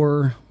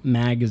 4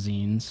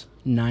 magazines,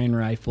 9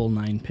 rifle,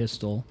 9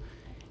 pistol,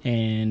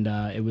 and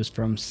it was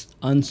from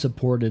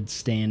unsupported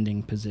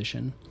standing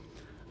position.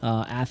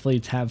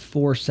 Athletes have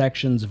 4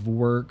 sections of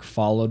work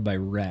followed by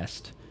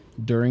rest.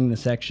 During the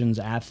sections,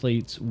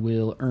 athletes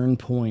will earn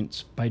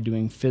points by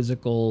doing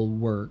physical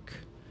work,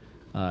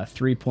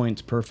 3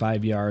 points per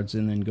 5 yards,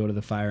 and then go to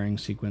the firing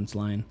sequence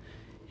line,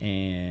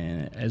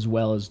 and as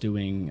well as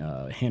doing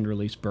hand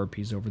release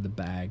burpees over the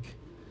bag.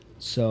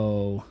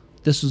 So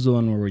this was the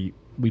one where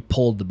we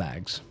pulled the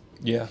bags.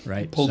 Yeah.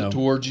 Right, You pulled so- it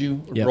towards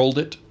you, Yep. rolled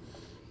it,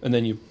 and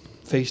then you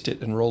faced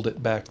it and rolled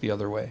it back the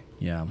other way.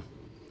 Yeah.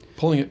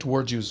 Pulling it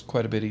towards you is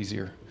quite a bit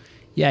easier.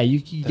 Yeah, you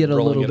get a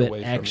rolling little it bit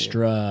away from you.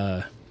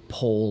 extra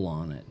pull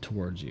on it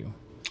towards you.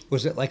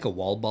 Was it like a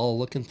wall ball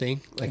looking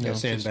thing? Like No, a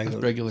it's just sandbag? a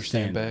regular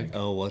Sandbag. sandbag.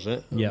 Oh, was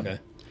it? Yep. Okay.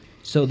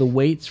 So the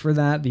weights for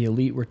that, the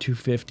elite were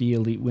 250,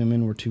 elite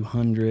women were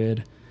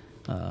 200,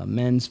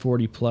 men's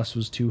 40 plus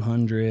was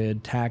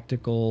 200,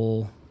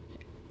 tactical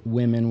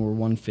women were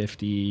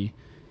 150,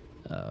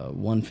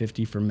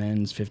 150 for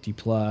men's 50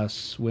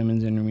 plus,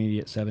 women's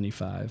intermediate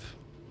 75.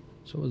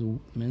 So it was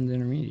men's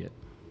intermediate.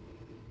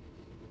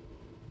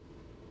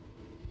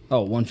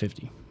 Oh,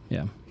 150.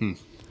 Yeah.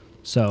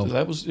 So So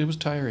it was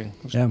tiring.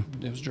 Yeah.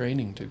 It was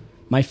draining too.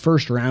 my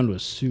first round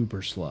was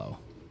super slow.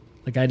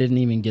 Like I didn't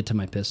even get to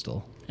my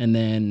pistol. And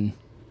then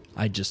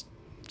I just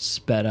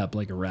sped up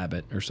like a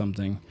rabbit or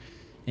something.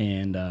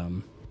 And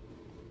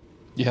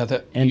Yeah,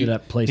 that ended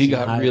up placing He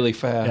got high- really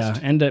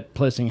fast. Yeah, ended up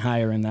placing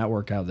higher in that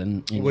workout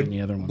than in What,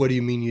 any other one. what do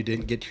you mean you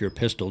didn't get to your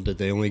pistol? Did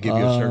they only give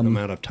you a certain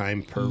amount of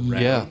time per round?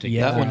 Yeah, to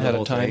yeah, get that one through had the a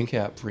whole time thing?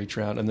 cap for each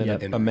round, and then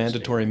Yep. a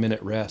mandatory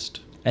minute rest.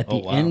 At the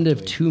wow. end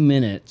of 2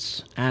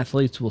 minutes,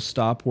 athletes will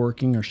stop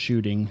working or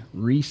shooting,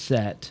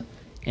 reset,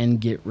 and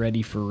get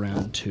ready for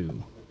round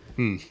 2.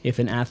 If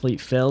an athlete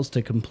fails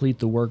to complete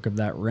the work of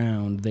that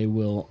round, they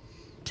will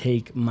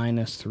take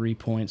 -3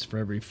 points for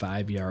every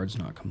 5 yards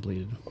not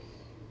completed.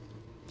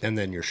 And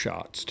then your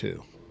shots,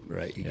 too,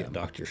 right? You get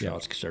docked your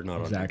shots because they're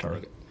not on your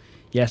target.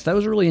 Yes, that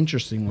was a really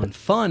interesting one.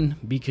 Fun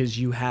because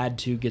you had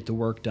to get the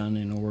work done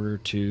in order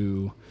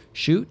to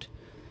shoot,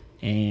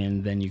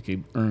 and then you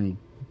could earn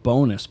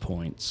bonus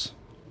points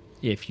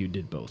if you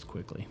did both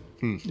quickly.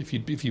 If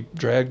you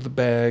dragged the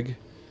bag,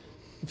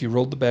 if you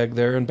rolled the bag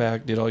there and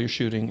back, did all your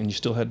shooting, and you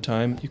still had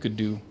time, you could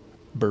do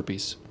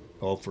burpees.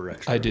 Oh, for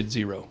extra. I did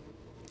 0.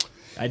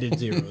 I did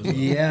 0 as well.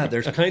 Yeah,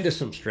 there's kind of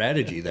some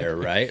strategy there,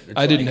 right? It's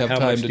I didn't have how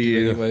time much to do do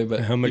you, anyway,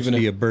 but how much even do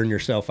if- you burn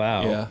yourself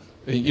out? Yeah.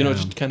 You know, it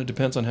just kind of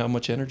depends on how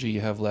much energy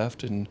you have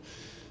left. And,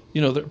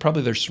 you know,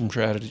 there's some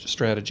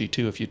strategy,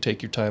 too. If you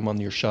take your time on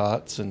your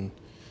shots and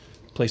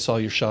place all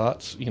your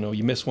shots, you know,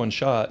 you miss one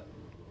shot,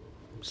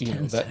 It's you know,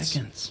 10 that's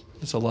seconds.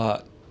 a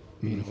lot.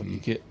 You know, you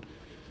get,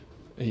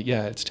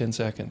 it's 10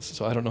 seconds.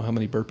 So I don't know how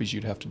many burpees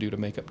you'd have to do to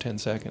make up 10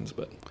 seconds,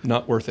 but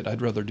not worth it.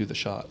 I'd rather do the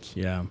shots.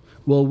 Yeah.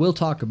 Well, we'll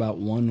talk about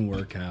one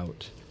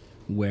workout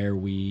where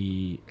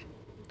we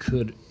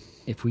could,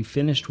 if we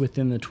finished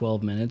within the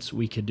 12 minutes,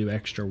 we could do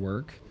extra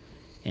work.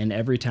 And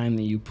every time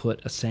that you put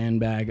a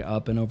sandbag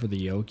up and over the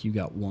yoke, you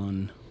got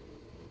 1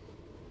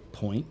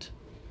 point.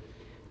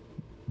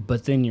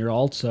 But then you're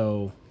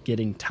also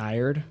getting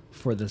tired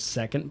for the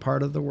second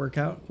part of the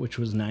workout, which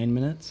was 9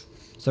 minutes.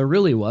 So it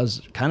really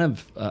was kind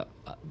of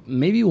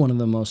maybe one of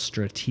the most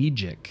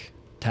strategic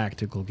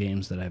tactical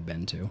games that I've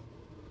been to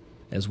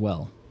as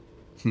well.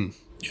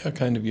 Yeah,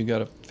 kind of. You got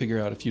to figure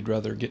out if you'd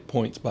rather get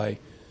points by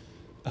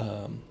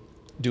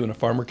doing a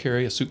farmer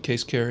carry, a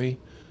suitcase carry,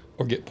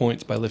 or get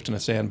points by lifting a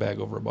sandbag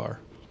over a bar.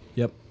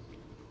 Yep.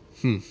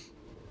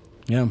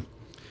 Yeah.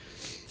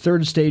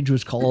 Third stage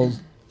was called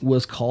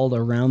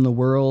Around the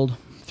World.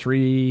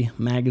 3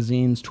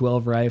 magazines,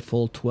 12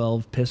 rifle,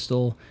 12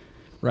 pistol.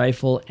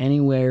 Rifle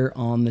anywhere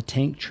on the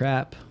tank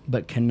trap,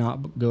 but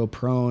cannot go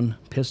prone.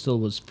 Pistol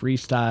was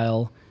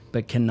freestyle,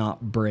 but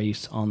cannot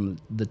brace on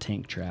the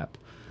tank trap.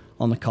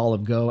 On the call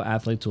of go,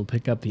 athletes will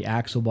pick up the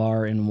axle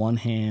bar in one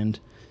hand.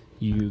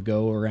 You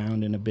go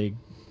around in a big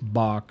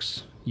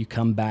box. You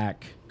come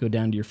back, go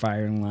down to your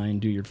firing line,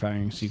 do your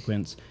firing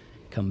sequence,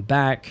 come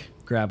back,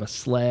 grab a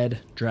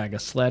sled, drag a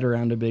sled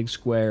around a big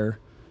square,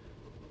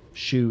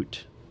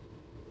 shoot,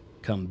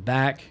 come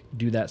back,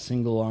 do that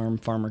single arm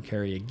farmer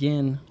carry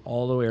again,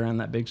 all the way around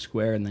that big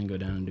square, and then go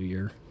down and do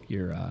your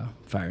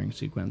firing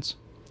sequence.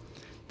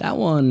 That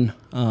one,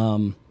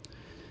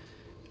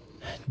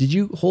 did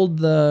you hold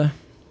the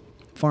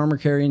farmer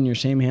carry in your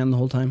same hand the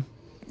whole time?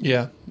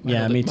 Yeah. I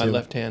held me it in my too.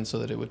 left hand so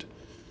that it would,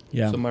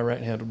 Yeah. so my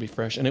right hand would be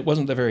fresh. And it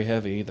wasn't that very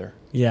heavy either.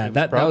 Yeah, It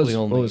that probably was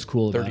what only was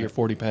cool about 30 or it.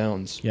 40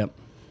 pounds, Yep.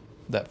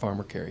 that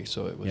farmer carry.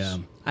 So it was, Yeah.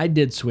 I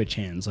did switch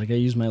hands. Like I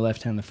used my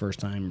left hand the first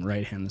time,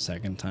 right hand the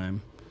second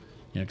time.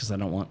 Because I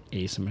don't want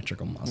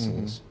asymmetrical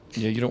muscles.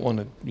 yeah, you don't want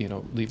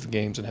to, leave the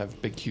games and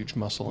have big, huge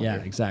muscle. Yeah,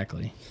 under.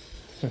 exactly.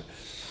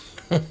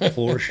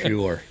 For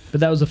sure. But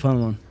that was a fun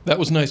one. That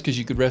was nice because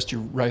you could rest your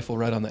rifle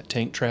right on that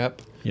tank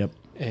trap. Yep.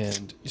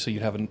 And so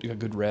you'd have a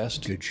good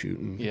rest. Good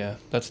shooting. Yeah,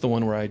 that's the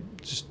one where I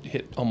just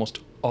hit almost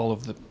all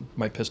of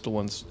my pistol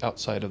ones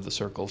outside of the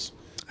circles.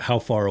 How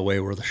far away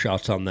were the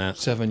shots on that?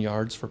 7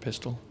 yards for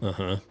pistol.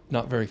 Uh-huh.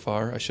 Not very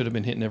far. I should have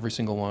been hitting every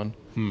single one.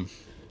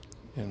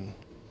 And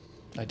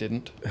I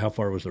didn't. How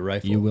far was the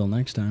rifle? You will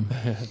next time.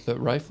 The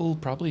rifle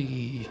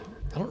probably,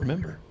 I don't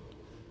remember.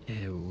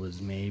 It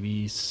was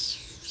maybe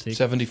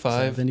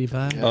 75.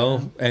 75? Yeah.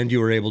 Oh, and you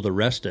were able to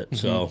rest it,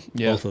 so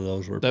Yeah. both of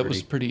those were That pretty...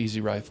 was pretty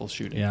easy rifle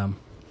shooting. Yeah.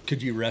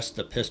 Could you rest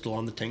the pistol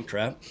on the tank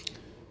trap?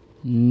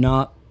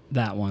 Not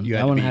that one. You had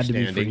That to one be had to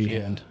be standing.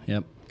 freehand.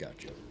 Yep.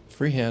 Gotcha.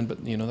 Freehand,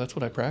 but that's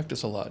what I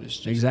practice a lot. Is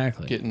just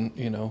Exactly. getting,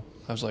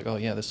 I was like, oh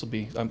yeah, this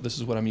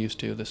is what I'm used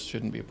to. This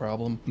shouldn't be a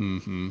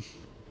problem.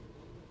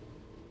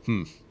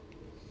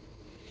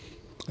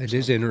 It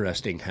is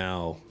interesting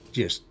how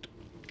just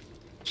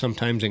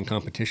sometimes in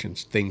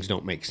competitions things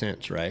don't make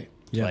sense, right?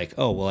 It's Yeah. like,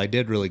 oh, well, I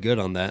did really good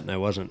on that, and I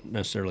wasn't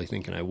necessarily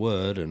thinking I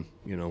would, and,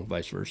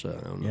 vice versa.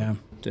 I don't know. Yeah.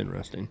 It's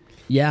interesting.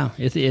 Yeah,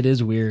 it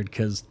is weird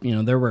because,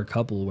 there were a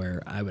couple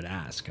where I would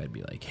ask, I'd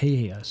be like,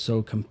 hey,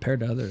 so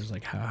compared to others,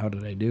 like, how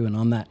did I do? And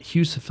on that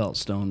Husafelt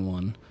Stone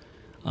one,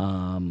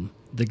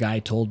 the guy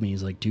told me,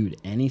 he's like, dude,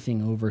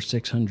 anything over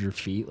 600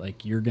 feet,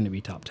 like, you're going to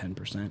be top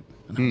 10%.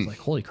 And I was like,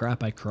 holy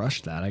crap, I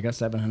crushed that. I got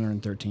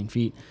 713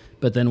 feet.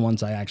 But then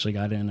once I actually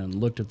got in and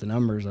looked at the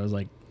numbers, I was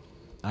like,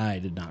 I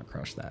did not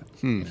crush that.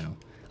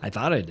 I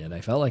thought I did.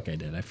 I felt like I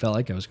did. I felt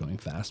like I was going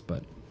fast,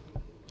 but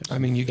I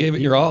mean, you gave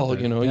it your all.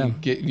 Yeah.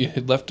 You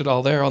had left it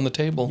all there on the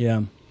table.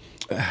 yeah.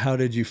 How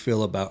did you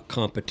feel about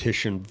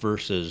competition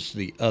versus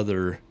the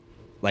other,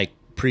 like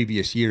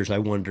previous years? I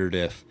wondered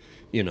if,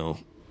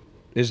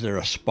 is there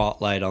a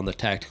spotlight on the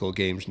tactical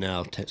games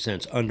now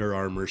since Under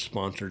Armour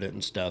sponsored it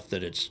and stuff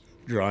that it's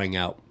drawing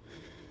out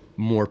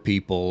more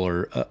people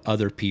or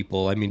other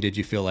people? I mean, did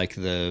you feel like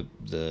the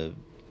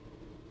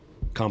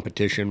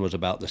competition was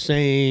about the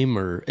same,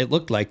 or it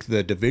looked like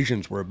the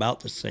divisions were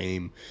about the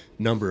same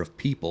number of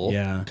people,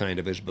 kind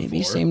of as before.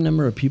 Maybe same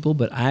number of people,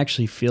 but I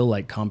actually feel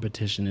like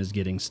competition is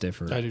getting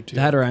stiffer. I do too.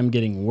 That or I'm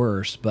getting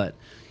worse. But,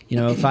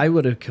 if I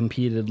would have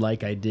competed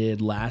like I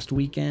did last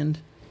weekend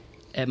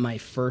at my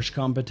first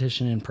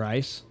competition in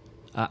Price,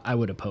 I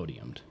would have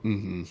podiumed.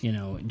 Mm-hmm.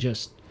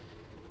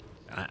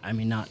 I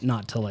mean,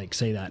 not to like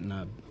say that in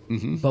a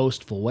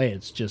boastful way.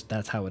 It's just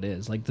that's how it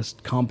is. Like this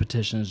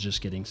competition is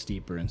just getting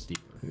steeper and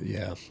steeper.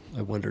 Yeah,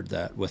 I wondered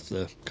that with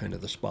the kind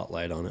of the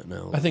spotlight on it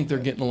now. I think they're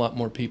getting a lot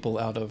more people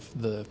out of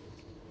the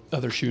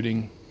other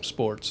shooting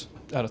sports,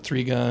 out of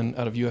 3-gun,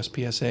 out of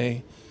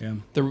USPSA. Yeah.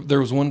 There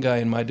was one guy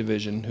in my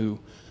division who,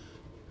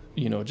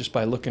 just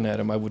by looking at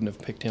him, I wouldn't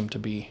have picked him to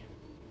be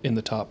in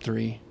the top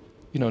 3.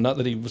 Not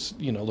that he was,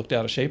 looked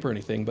out of shape or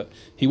anything, but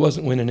he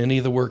wasn't winning any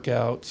of the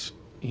workouts.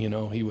 He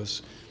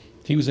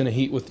was in a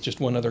heat with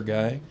just one other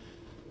guy,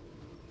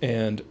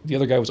 and the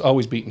other guy was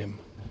always beating him.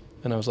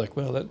 And I was like,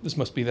 well, this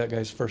must be that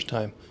guy's first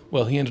time.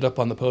 Well, he ended up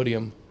on the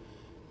podium,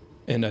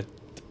 and I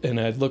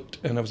looked,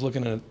 and I was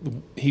looking at,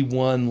 he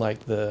won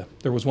there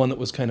was one that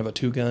was kind of a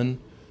 2-gun,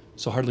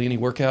 so hardly any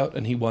workout,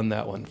 and he won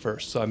that one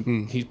first. So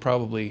he's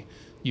probably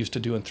used to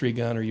doing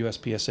 3-gun or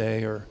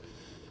USPSA or,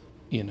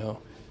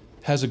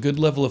 has a good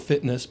level of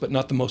fitness, but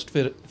not the most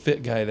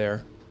fit guy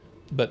there,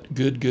 but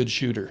good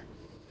shooter.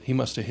 He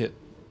must have hit,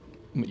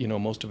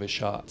 most of his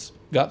shots.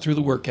 Got through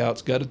the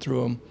workouts, gutted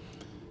through them,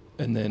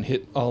 and then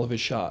hit all of his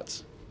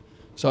shots.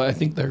 So I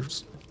think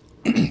there's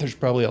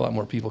probably a lot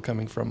more people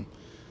coming from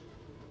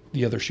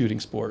the other shooting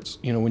sports.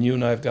 When you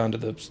and I have gone to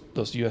those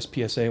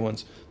USPSA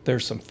ones,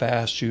 there's some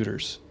fast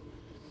shooters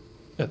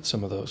at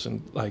some of those.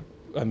 And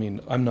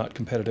I'm not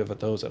competitive at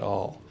those at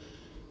all.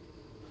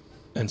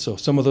 And so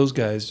some of those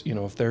guys,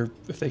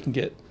 if they can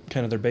get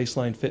kind of their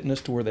baseline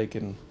fitness to where they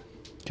can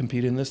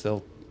compete in this,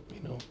 they'll,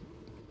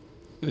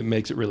 it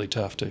makes it really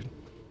tough to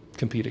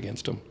compete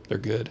against them. They're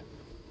good.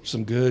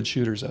 Some good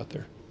shooters out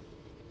there.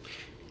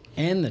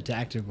 And the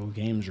tactical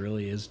games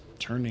really is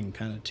turning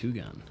kind of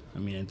 2-gun. I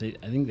mean,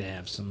 I think they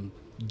have some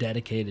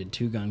dedicated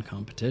 2-gun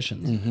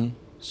competitions. Mm-hmm.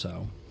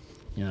 So,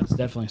 it's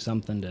definitely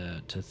something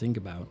to think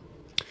about.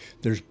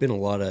 There's been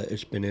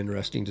it's been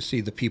interesting to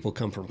see the people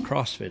come from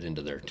CrossFit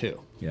into there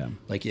too. Yeah.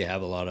 Like you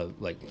have a lot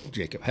of like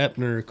Jacob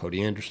Hepner,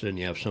 Cody Anderson,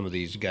 you have some of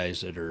these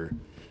guys that are,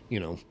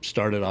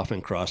 started off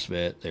in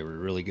CrossFit. They were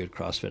really good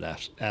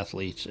CrossFit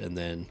athletes, and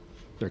then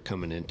they're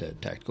coming into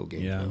tactical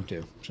games now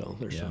too. So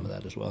there's some of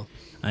that as well.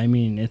 I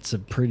mean, it's a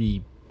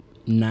pretty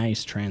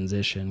nice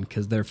transition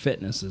because their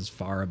fitness is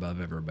far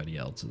above everybody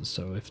else's.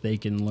 So if they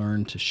can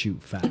learn to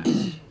shoot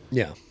fast,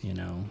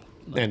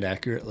 and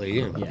accurately,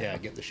 and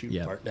get the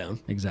shooting part down.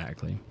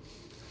 Exactly.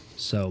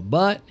 So,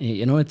 but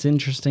it's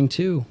interesting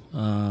too.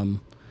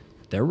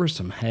 There were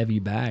some heavy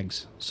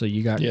bags. So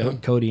you got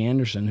Cody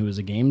Anderson, who was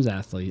a games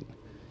athlete.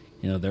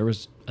 There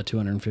was a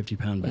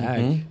 250-pound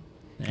bag.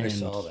 Mm-hmm. And I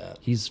saw that.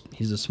 He's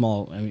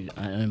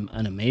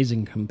an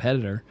amazing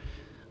competitor,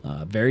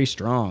 very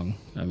strong.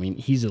 I mean,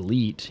 he's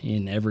elite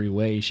in every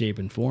way, shape,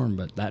 and form,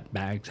 but that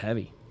bag's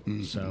heavy.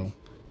 Mm-hmm. So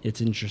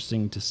it's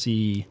interesting to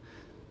see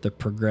the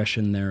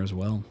progression there as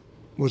well.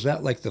 Was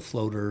that like the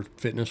floater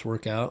fitness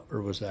workout,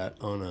 or was that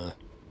on a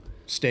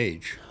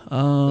stage?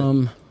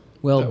 Well,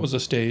 that was a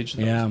stage.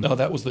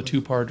 That was the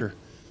 2-parter.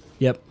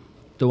 Yep,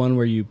 the one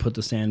where you put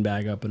the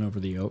sandbag up and over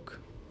the yoke.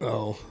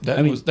 Oh,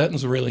 that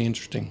was really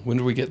interesting. When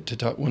do we get to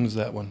talk? When is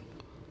that one?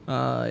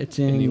 It's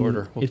in the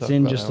order. It's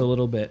in just a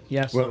little bit.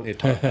 Yes. Well, you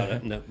talk about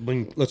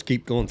it. Let's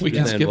keep going through,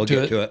 and then we'll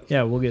get to it.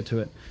 Yeah, we'll get to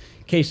it.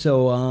 Okay,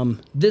 so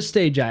this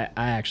stage I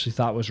actually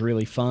thought was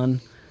really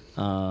fun.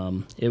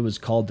 It was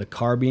called the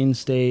carbine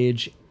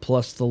stage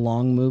plus the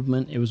long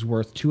movement. It was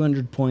worth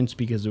 200 points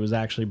because it was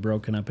actually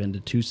broken up into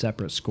 2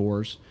 separate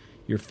scores.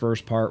 Your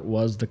first part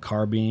was the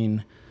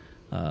carbine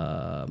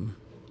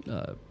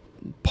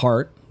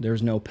part.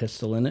 There's no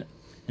pistol in it.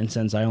 And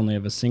since I only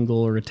have a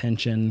single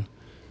retention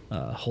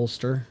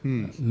holster,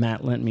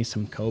 Matt lent me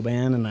some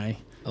Coban, and I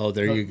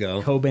you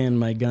go. Coban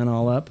my gun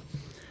all up.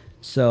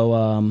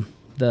 So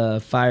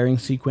the firing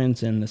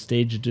sequence and the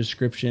stage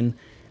description,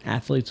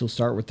 athletes will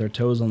start with their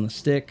toes on the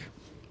stick.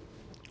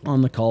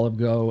 On the call of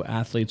go,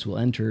 athletes will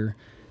enter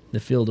the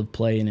field of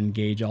play and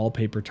engage all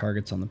paper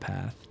targets on the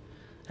path.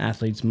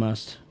 Athletes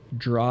must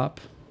drop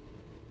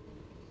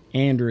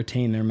and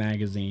retain their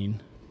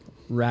magazine,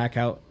 rack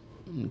out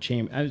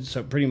chamber.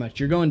 So pretty much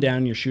you're going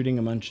down, you're shooting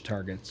a bunch of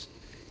targets,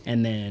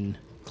 and then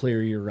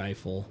clear your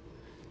rifle.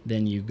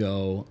 Then you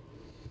go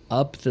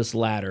up this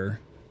ladder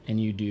and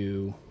you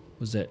do,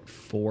 was it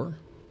 4?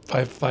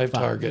 Five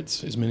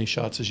targets, as many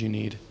shots as you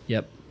need.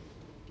 Yep.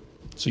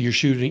 So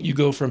you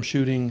go from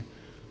shooting,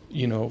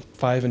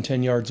 5 and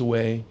 10 yards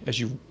away as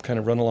you kind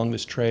of run along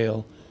this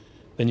trail.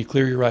 Then you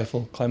clear your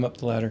rifle, climb up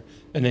the ladder,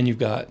 and then you've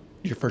got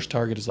your first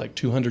target is like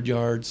 200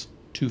 yards,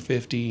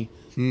 250,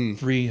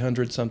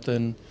 300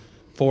 something,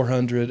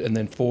 400, and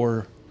then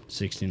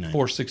 469.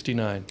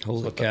 469.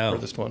 Holy what cow. The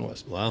furthest one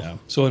was. Wow. Yeah.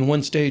 So in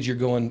one stage you're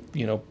going,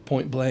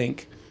 point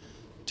blank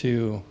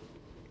to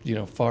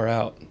far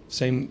out.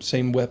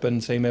 Same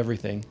weapon, same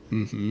everything.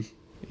 Mm-hmm.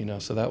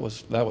 So that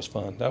was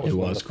fun. That was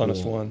one of the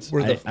funnest ones.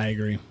 I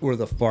agree. Were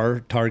the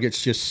far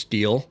targets just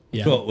steel?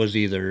 Yeah. So it was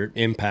either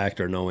impact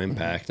or no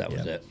impact. That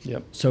was it.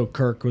 Yep. So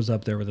Kirk was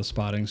up there with a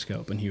spotting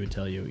scope, and he would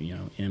tell you,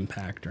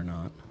 impact or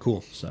not.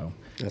 Cool. So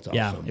That's awesome.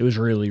 yeah, it was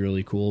really,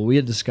 really cool. We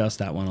had discussed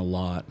that one a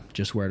lot,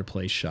 just where to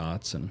place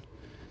shots, and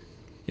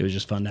it was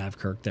just fun to have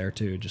Kirk there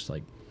too, just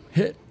like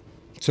hit.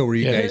 So were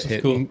you Yeah, guys it's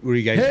hitting? cool. Were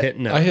you guys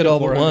hitting? I hit all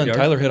but 400 one. yards?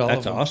 Tyler hit all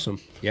That's of them.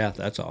 awesome. Yeah,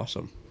 that's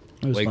awesome.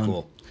 It was Way fun.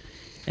 cool.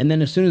 And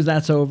then as soon as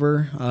that's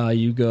over,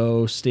 you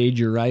go stage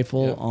your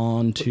rifle Yep. Put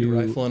onto. your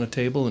rifle on a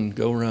table and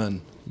go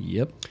run.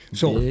 Yep.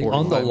 So Big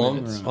on the 45 long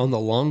minutes. on the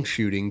long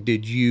shooting,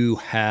 did you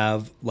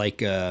have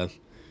like a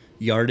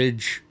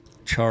yardage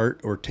chart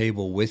or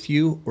table with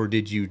you, or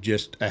did you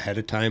just ahead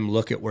of time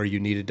look at where you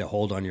needed to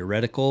hold on your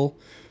reticle,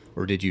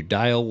 or did you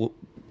dial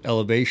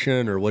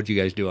elevation, or what'd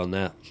you guys do on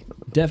that?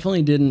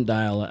 Definitely didn't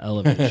dial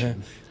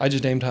elevation. I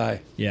just aimed high.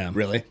 Yeah.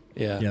 Really?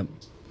 Yeah. Yep.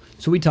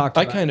 So we talked.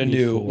 I about kind of it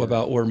knew before.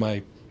 about where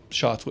my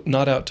shots.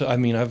 Not out to. I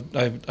mean, I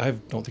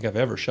don't think I've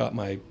ever shot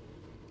my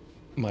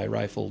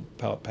rifle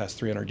past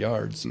 300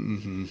 yards.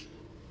 Mm-hmm.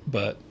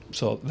 But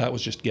so that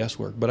was just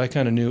guesswork. But I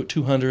kind of knew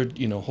 200.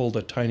 Hold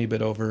a tiny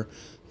bit over.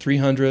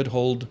 300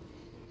 hold.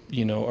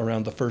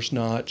 Around the first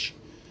notch.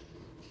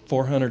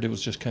 400 it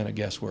was just kind of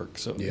guesswork.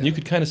 So Yeah. you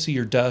could kind of see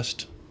your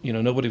dust.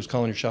 Nobody was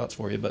calling your shots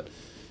for you, but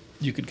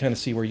you could kind of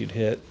see where you'd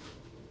hit.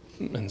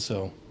 And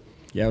so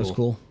Yeah, it was Cool.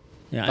 cool.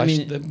 Yeah, I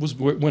mean, that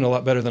went a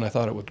lot better than I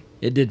thought it would.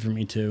 it did for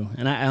me too.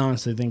 And I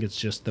honestly think it's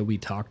just that we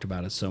talked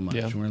about it so much.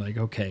 Yeah. And we're like,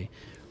 okay,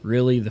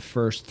 really the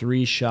first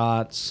 3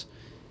 shots,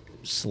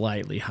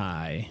 slightly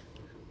high.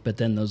 But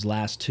then those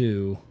last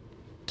 2,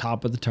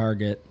 top of the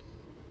target,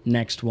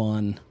 next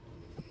one,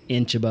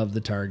 inch above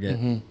the target,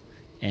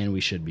 and we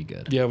should be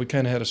good. Yeah, we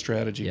kind of had a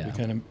strategy. Yeah. We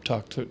kind of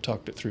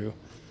talked it through.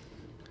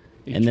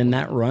 And then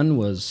that run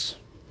was,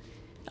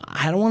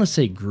 I don't want to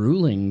say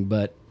grueling,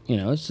 but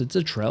it's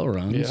a trail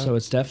run, Yeah, so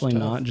it's definitely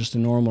it's tough. not just a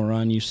normal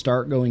run. You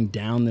start going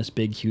down this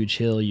big, huge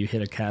hill, you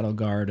hit a cattle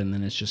guard, and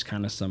then it's just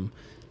kind of some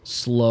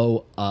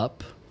slow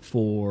up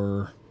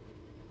for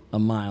a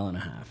mile and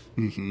a half.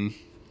 Mm-hmm.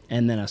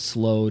 And then a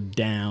slow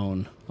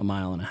down a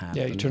mile and a half.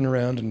 Yeah, you And- turn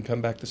around and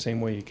come back the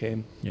same way you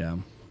came. Yeah.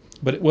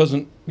 But it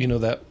wasn't,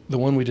 that the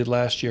one we did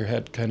last year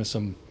had kind of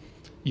some,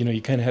 you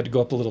kind of had to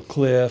go up a little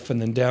cliff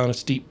and then down a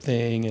steep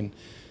thing, and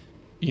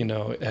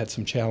it had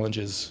some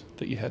challenges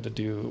that you had to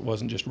do. It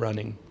wasn't just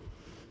running.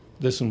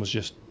 This one was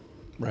just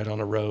right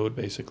on a road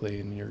basically,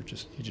 and you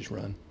just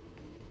run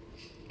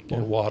or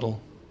Yeah.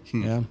 waddle.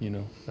 Yeah.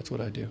 That's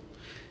what I do.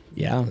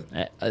 Yeah.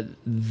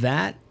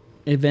 That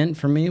event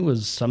for me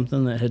was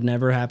something that had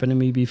never happened to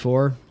me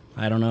before.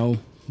 I don't know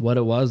what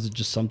it was.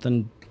 Just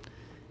something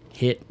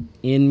hit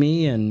in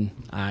me, and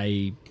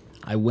I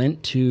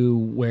went to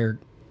where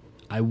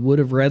I would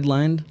have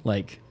redlined,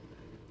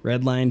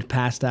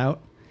 passed out,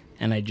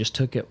 and I just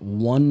took it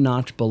 1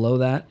 notch below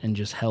that and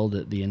just held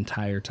it the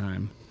entire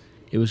time.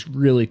 It was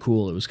really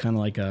cool. It was kind of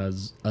like a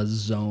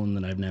zone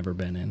that I've never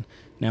been in.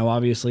 Now,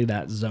 obviously,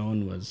 that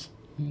zone was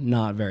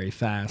not very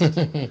fast,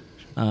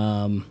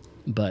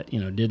 but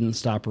didn't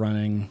stop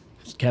running.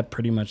 Kept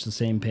pretty much the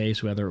same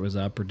pace, whether it was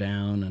up or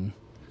down, and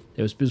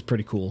it was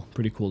pretty cool.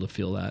 Pretty cool to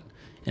feel that,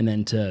 and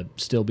then to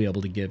still be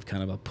able to give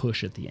kind of a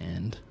push at the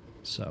end.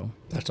 So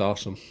That's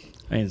awesome.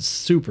 I mean, it's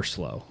super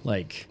slow,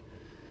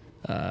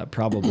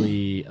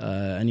 probably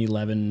an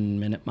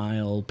 11-minute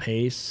mile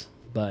pace.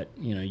 But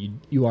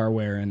you are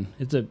wearing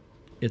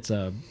it's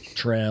a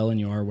trail, and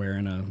you are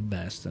wearing a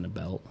vest and a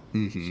belt.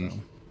 Mm-hmm. So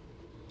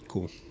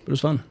Cool. it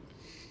was fun.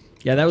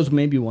 Yeah, that was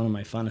maybe one of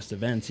my funnest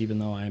events, even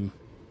though I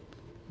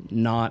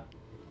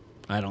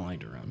don't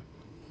like to run.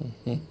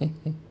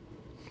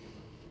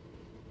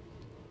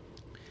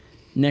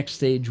 Next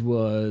stage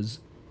was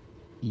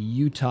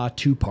Utah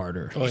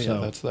 2-parter. Oh yeah,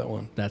 So that's that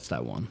one. that's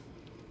that one.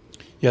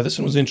 Yeah, this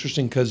one was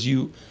interesting because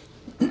you,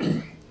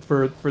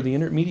 for the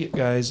intermediate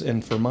guys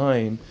and for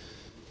mine,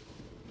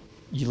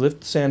 you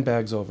lift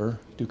sandbags over,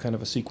 do kind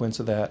of a sequence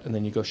of that, and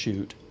then you go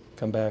shoot.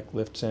 Come back,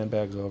 lift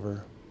sandbags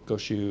over, go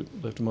shoot,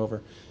 lift them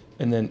over.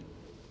 And then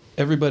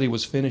everybody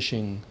was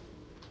finishing,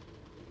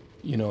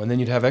 and then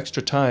you'd have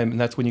extra time, and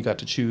that's when you got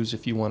to choose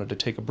if you wanted to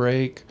take a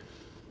break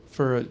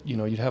for,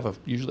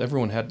 usually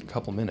everyone had a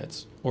couple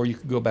minutes. Or you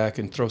could go back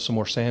and throw some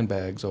more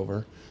sandbags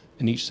over,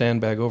 and each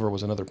sandbag over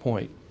was another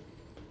point.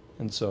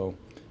 And so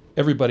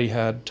everybody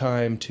had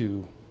time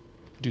to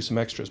do some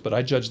extras. But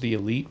I judged the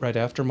elite right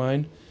after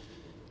mine,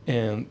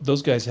 and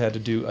those guys had to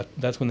do,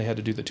 that's when they had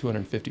to do the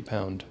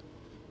 250-pound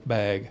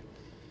bag.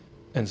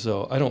 And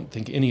so I don't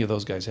think any of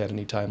those guys had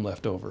any time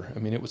left over. I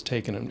mean, it was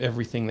taking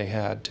everything they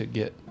had to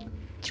get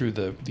through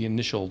the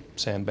initial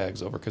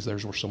sandbags over, because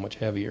theirs were so much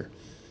heavier.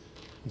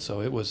 And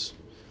so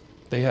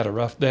they had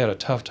a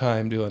tough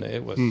time doing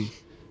it.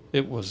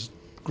 It was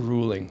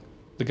grueling.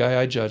 The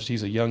guy I judged,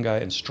 he's a young guy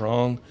and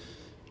strong,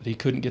 but he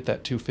couldn't get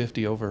that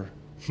 250 over.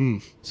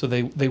 So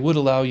they would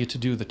allow you to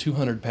do the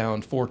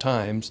 200-pound 4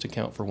 times to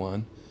count for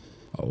one,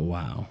 Oh,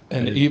 wow.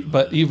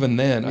 But even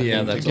then, I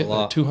mean, that's to a get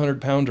lot. a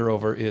 200-pounder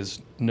over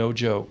is no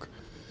joke.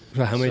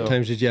 So how many So-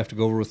 times did you have to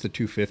go over with the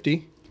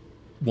 250?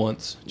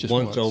 Once, just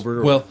Once over,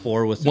 or Well,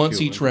 4 with the once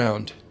 200? each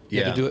round. You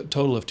had Yeah. to do it a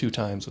total of 2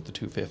 times with the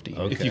 250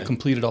 if you Okay.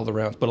 completed all the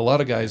rounds. But a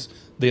lot of guys,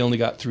 they only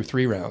got through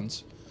 3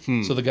 rounds.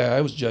 Hmm. So the guy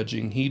I was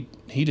judging, he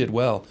did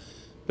well,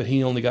 but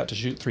he only got to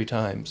shoot 3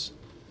 times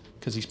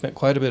because he spent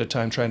quite a bit of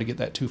time trying to get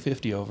that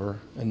 250 over,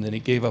 and then he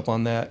gave up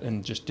on that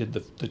and just did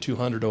the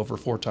 200 over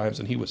 4 times,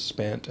 and he was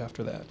spent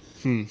after that.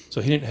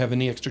 So he didn't have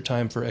any extra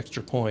time for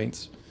extra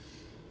points.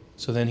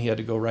 So then he had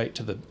to go right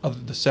to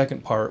the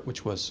second part,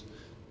 which was,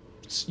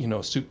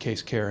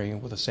 suitcase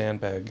carrying with a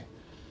sandbag.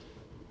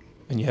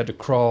 And you had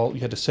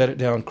to set it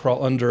down,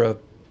 crawl under a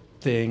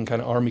thing,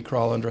 kind of army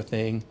crawl under a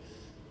thing,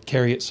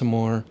 carry it some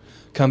more,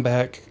 come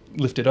back,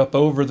 lift it up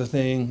over the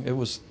thing. It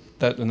was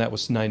that, and that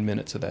was 9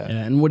 minutes of that. Yeah,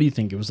 and what do you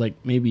think? It was like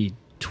maybe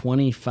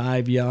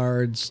 25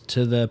 yards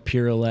to the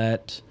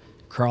pirouette,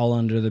 crawl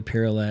under the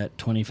pirouette,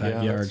 25 Yeah,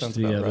 that yards sounds to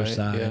the about other right,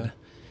 side. yeah.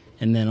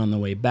 And then on the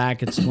way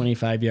back, it's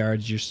 25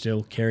 yards. You're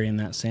still carrying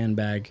that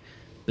sandbag,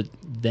 but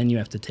then you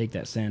have to take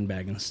that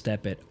sandbag and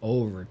step it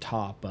over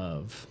top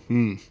of.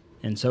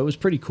 And so it was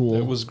pretty cool.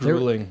 It was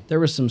grueling. There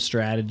was some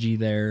strategy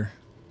there.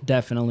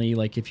 Definitely.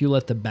 Like if you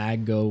let the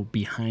bag go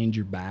behind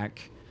your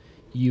back,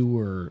 you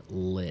were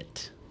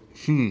lit.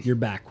 Your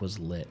back was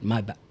lit.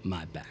 My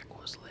back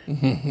was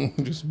lit.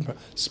 Just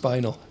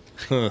spinal.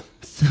 It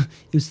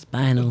was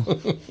spinal.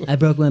 I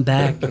broke my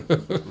back.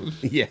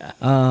 Yeah.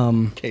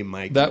 Okay,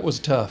 Mike. That was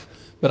tough.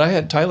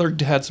 But Tyler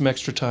had some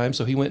extra time,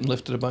 so he went and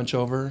lifted a bunch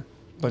of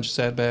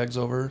sandbags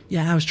over.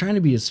 Yeah, I was trying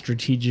to be as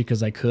strategic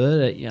as I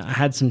could. I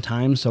had some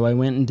time, so I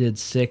went and did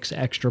 6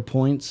 extra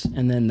points,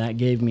 and then that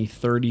gave me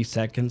 30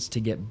 seconds to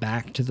get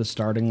back to the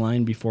starting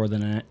line before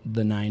the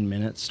 9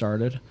 minutes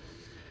started.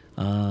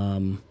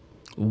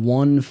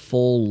 One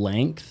full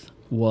length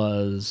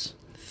was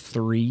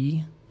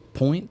 3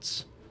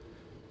 points.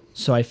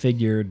 So I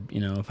figured,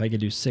 if I could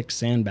do 6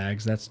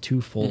 sandbags, that's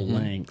 2 full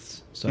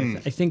lengths. So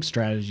I think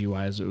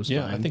strategy-wise, it was fine.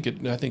 I think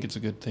it's a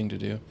good thing to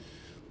do.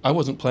 I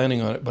wasn't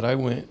planning on it, but I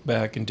went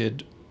back and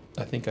did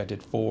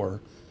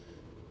 4,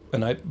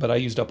 but I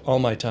used up all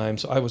my time,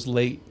 so I was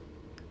late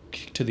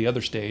to the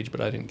other stage,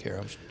 but I didn't care.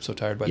 I was so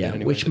tired by then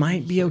anyway. Which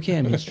might be okay.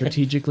 I mean,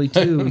 strategically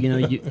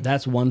too,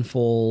 that's one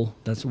full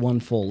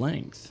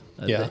length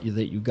that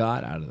you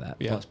got out of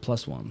that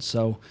plus one.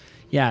 So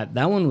yeah,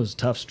 that one was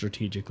tough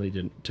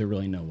strategically to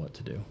really know what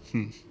to do.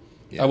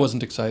 I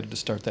wasn't excited to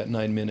start that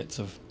 9 minutes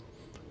of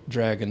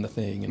dragging the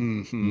thing.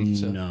 And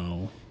so.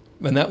 No.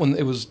 And that one,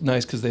 it was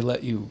nice because they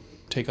let you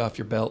take off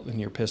your belt and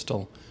your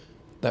pistol.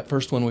 That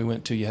first one we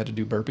went to, you had to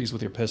do burpees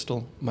with your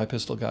pistol. My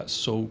pistol got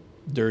so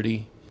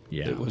dirty.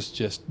 Yeah. It was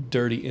just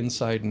dirty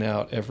inside and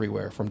out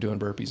everywhere from doing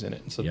burpees in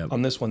it. And so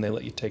on this one, they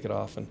let you take it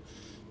off and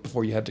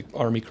before you had to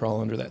army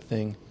crawl under that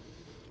thing.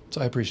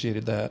 So I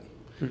appreciated that.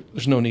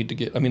 There's no need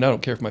to I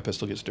don't care if my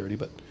pistol gets dirty,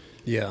 but...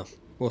 Yeah.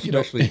 Well,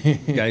 especially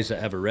guys that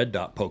have a red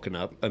dot poking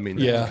up. I mean,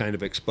 that's kind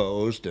of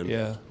exposed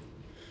and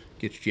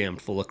gets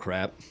jammed full of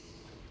crap.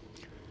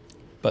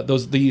 But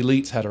the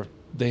elites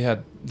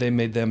they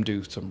made them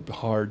do some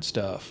hard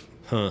stuff.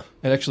 Huh.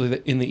 And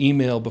actually, in the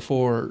email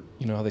before,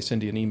 how they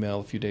send you an email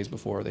a few days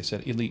before, they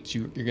said, elites,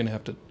 you're going to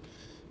have to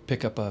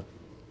pick up a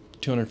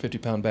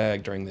 250-pound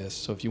bag during this.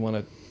 So if you want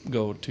to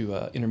go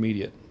to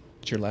intermediate,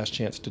 it's your last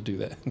chance to do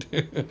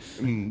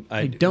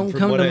that. Don't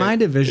come to my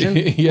division.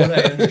 What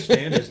I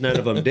understand is none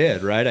of them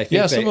did, right? I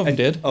think some of them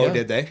did. Oh, yeah.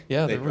 did they?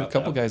 Yeah, They there were a dropped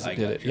couple out. guys that I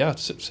did got it. you. Yeah,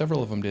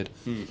 several of them did.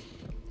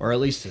 Or at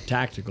least a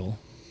tactical.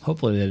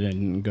 Hopefully they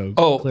didn't go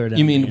Oh, clear down.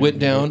 you mean the went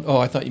end. down? Oh,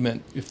 I thought you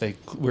meant if they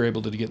were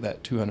able to get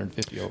that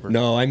 250 over.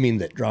 No, I mean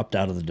that dropped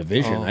out of the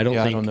division. Oh, I don't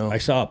yeah, I think don't know. I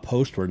saw a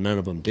post where none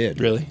of them did.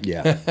 Really?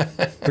 Yeah.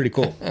 Pretty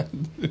cool.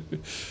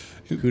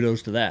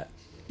 Kudos to that.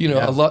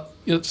 A lot.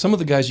 Some of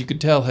the guys you could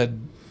tell had,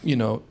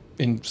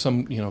 in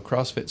some,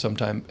 CrossFit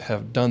sometime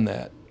have done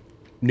that.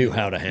 Knew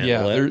how to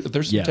handle it.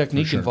 There's some Yeah,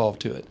 technique for sure.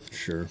 involved to it.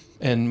 Sure.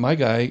 And my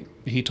guy,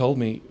 he told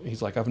me,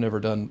 he's like, I've never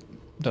done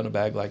a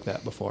bag like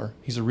that before.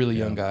 He's a really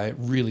young guy,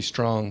 really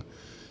strong,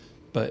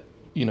 but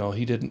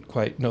he didn't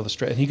quite know the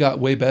strength. And he got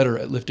way better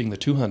at lifting the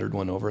 200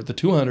 one over. The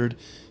 200,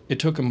 it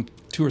took him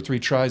 2 or 3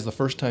 tries the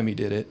first time he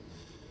did it,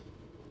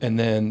 and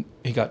then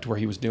he got to where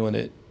he was doing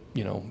it,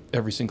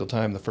 every single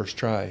time the first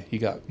try. He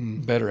got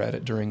better at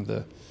it during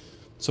the.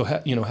 So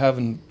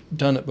having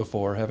done it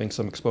before, having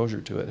some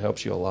exposure to it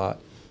helps you a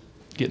lot.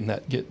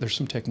 There's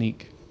some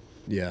technique.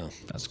 Yeah.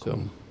 That's cool.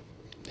 So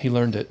he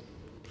learned it,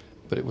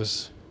 but it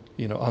was,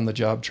 on the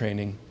job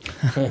training.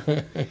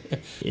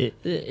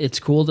 It's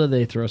cool that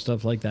they throw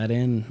stuff like that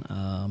in.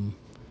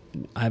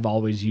 I've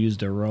always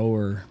used a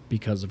rower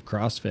because of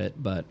CrossFit,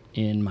 but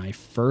in my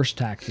first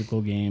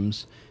tactical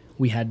games,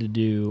 we had to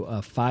do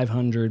a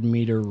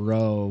 500-meter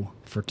row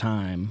for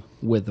time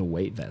with a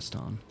weight vest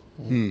on.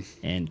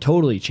 And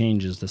totally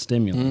changes the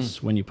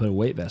stimulus when you put a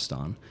weight vest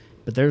on.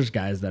 But there's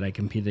guys that I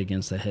competed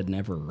against that had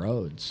never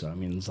rode. So, I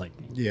mean, it's like,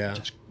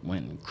 just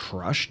went and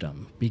crushed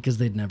them because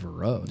they'd never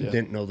rode.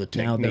 Didn't know the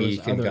Now, there was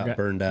technique and got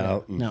burned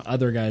out. And Now,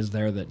 other guys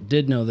there that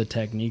did know the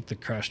technique that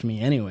crushed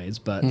me anyways.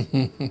 But,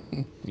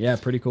 yeah,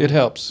 pretty cool. It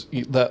helps.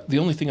 The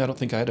only thing I don't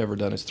think I'd ever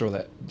done is throw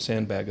that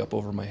sandbag up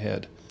over my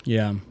head.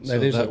 Yeah.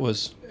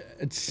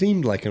 It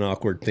seemed like an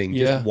awkward thing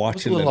just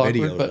watching the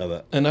videos of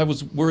it. And I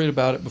was worried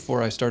about it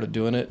before I started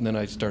doing it, and then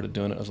I started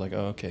doing it. I was like,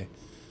 oh, okay,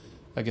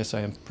 I guess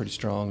I am pretty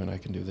strong and I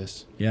can do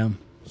this. Yeah.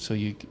 So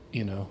you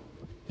know,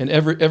 and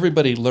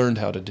everybody learned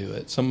how to do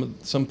it.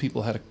 Some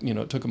people had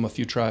it took them a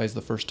few tries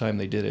the first time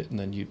they did it, and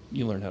then you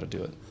learn how to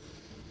do it.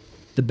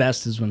 The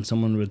best is when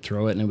someone would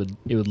throw it and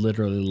it would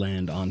literally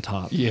land on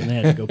top. Yeah. And they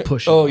had to go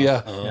push it. Oh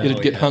yeah,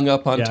 it'd get hung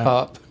up on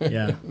top.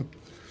 Yeah.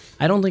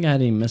 I don't think I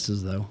had any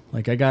misses though.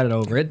 Like I got it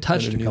over. It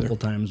touched a couple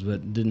times,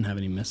 but didn't have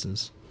any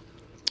misses.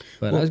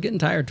 But I was getting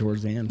tired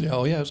towards the end.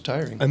 Oh yeah, it was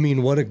tiring. I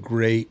mean, what a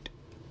great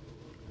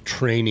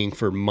training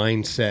for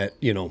mindset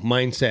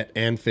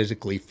and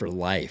physically for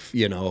life.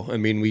 I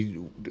mean,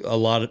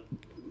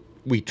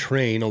 we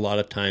train a lot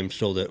of times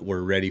so that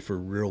we're ready for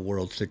real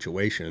world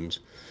situations.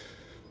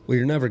 Well,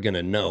 you're never going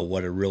to know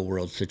what a real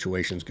world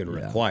situation is going to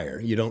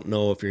require. You don't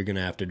know if you're going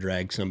to have to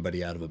drag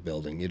somebody out of a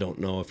building. You don't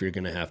know if you're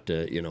going to have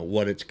to,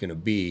 what it's going to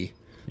be.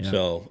 Yeah.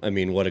 So, I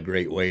mean, what a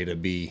great way to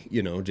be,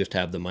 just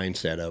have the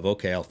mindset of,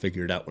 okay, I'll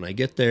figure it out when I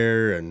get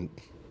there and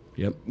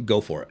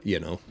go for it,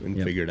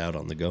 and figure it out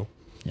on the go.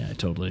 Yeah, I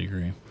totally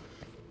agree.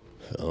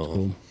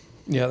 Cool.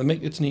 Yeah,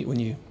 it's neat when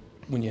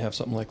you have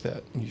something like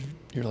that.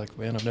 You're like,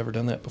 man, I've never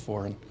done that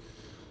before. And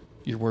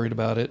you're worried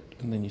about it,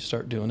 and then you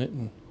start doing it,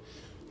 and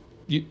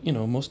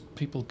most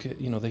people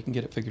they can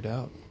get it figured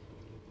out.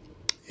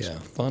 It's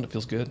fun. It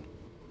feels good.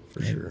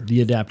 For sure.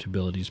 The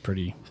adaptability is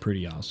pretty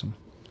awesome.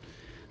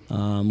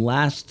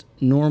 Last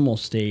normal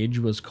stage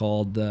was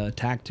called the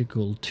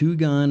Tactical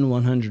 2-Gun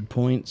 100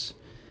 points.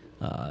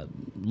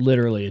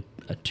 Literally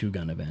a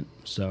 2-gun event.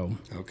 So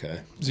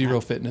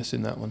zero fitness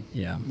in that one.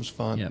 Yeah. It was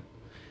fun. Yep.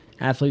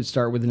 Athletes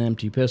start with an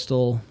empty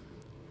pistol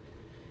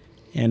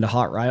and a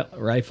hot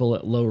rifle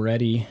at low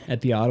ready.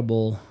 At the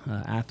audible,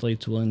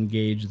 athletes will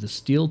engage the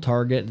steel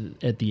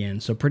target at the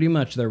end. So pretty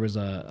much there was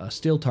a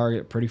steel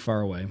target pretty far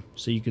away.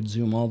 So you could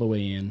zoom all the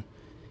way in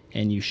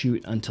and you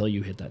shoot until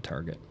you hit that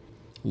target.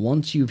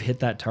 Once you've hit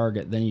that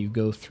target, then you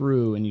go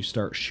through and you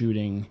start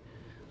shooting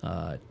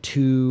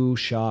 2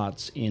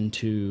 shots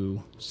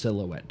into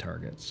silhouette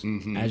targets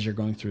as you're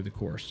going through the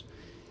course.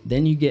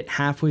 Then you get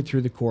halfway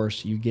through the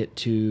course, you get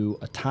to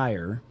a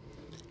tire,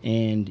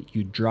 and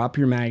you drop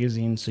your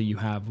magazine so you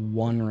have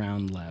 1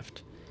 round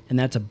left. And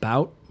that's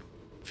about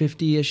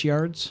 50-ish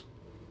yards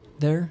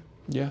there.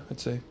 Yeah, I'd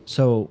say.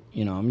 So,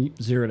 I'm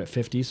zeroed at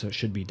 50, so it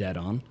should be dead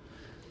on.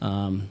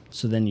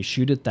 So then you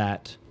shoot at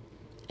that,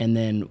 and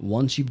then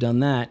once you've done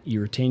that, you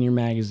retain your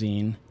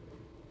magazine,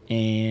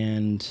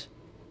 and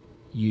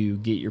you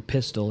get your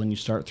pistol, and you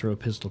start through a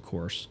pistol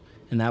course.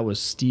 And that was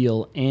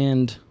steel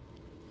and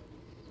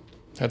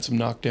had some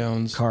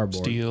knockdowns,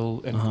 cardboard.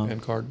 Steel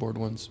and cardboard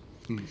ones.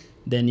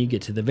 Then you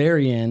get to the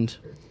very end,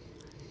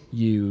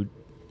 you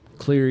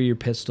clear your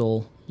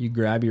pistol, you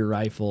grab your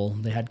rifle.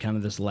 They had kind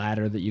of this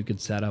ladder that you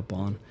could set up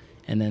on,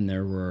 and then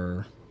there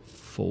were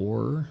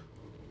 4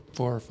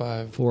 or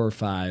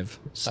 5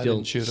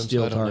 steel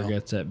so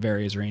targets at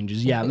various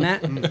ranges. Yeah,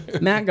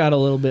 Matt got a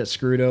little bit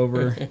screwed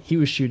over. He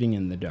was shooting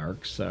in the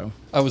dark, so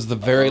I was the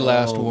very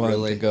last one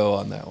to go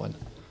on that one.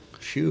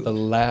 Shoot, the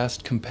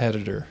last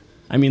competitor.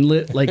 I mean,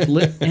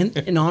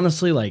 and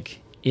honestly,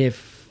 like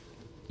if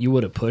you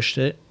would have pushed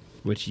it,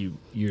 which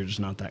you're just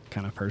not that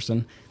kind of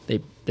person,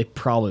 they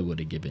probably would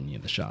have given you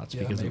the shots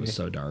because it was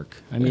so dark.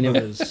 I mean, it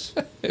was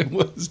it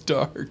was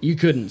dark. You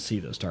couldn't see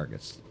those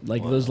targets.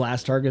 Those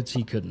last targets,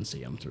 he couldn't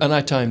see them through. And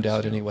I timed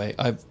out anyway.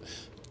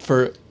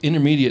 For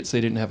intermediates, they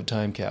didn't have a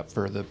time cap.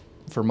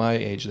 For my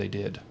age, they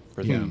did.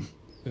 For them,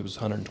 it was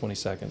 120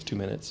 seconds, 2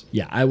 minutes.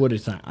 Yeah, I would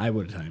have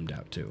timed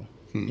out too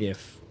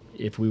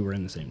if we were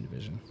in the same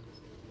division.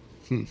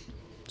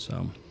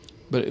 So,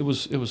 but it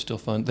was still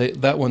fun.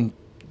 That one,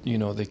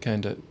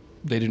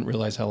 they didn't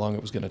realize how long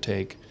it was going to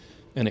take,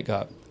 and it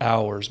got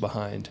hours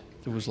behind.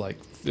 It was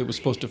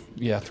supposed to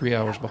 3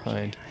 hours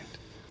behind.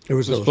 It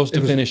was supposed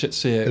to finish at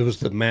 6. It was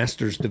the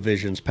Masters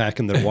divisions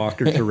packing their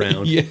walkers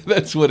around. Yeah,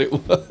 that's what it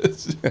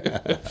was.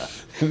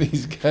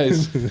 These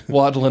guys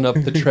waddling up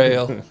the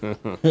trail.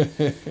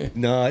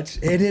 No,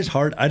 it is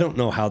hard. I don't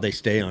know how they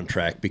stay on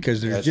track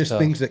because there's just tough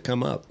things that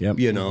come up,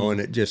 and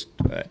it just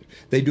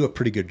they do a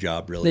pretty good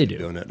job really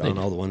doing it on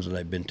all the ones that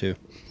I've been to.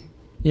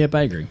 Yep,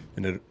 I agree.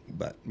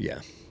 But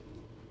yeah.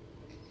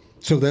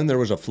 So then there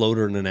was a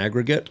floater and an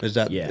aggregate. Was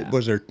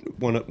there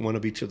one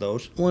of each of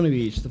those? One of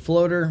each. The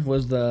floater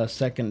was the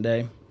second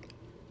day.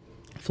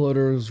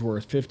 Floater was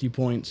worth 50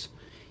 points.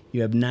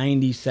 You have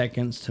 90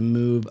 seconds to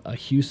move a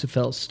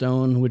Husafelt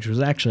stone, which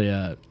was actually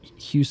a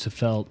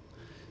Husafelt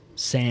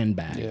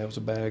sandbag. Yeah, it was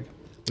a bag.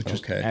 Which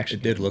was actually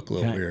it did look a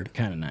little weird.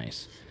 Kind of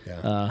nice.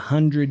 Yeah.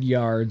 100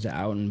 yards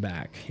out and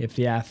back. If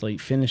the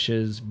athlete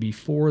finishes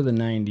before the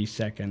 90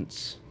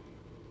 seconds...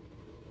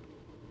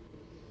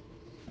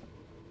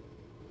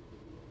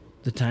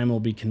 the time will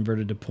be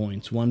converted to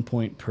points. 1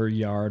 point per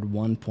yard,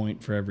 1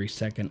 point for every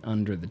second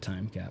under the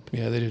time cap.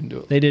 Yeah, they didn't do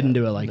it. They didn't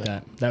do it like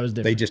that. That was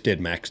different. They just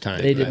did max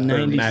time. They did right?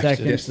 90 Max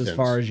seconds distance. as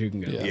far as you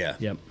can go. Yeah.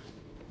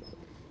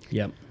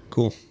 Yep.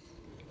 Cool.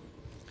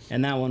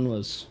 And that one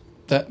was...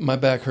 That my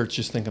back hurts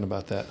just thinking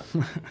about that.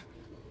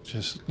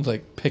 Just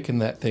like picking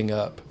that thing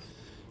up.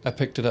 I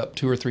picked it up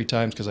 2 or 3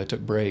 times because I took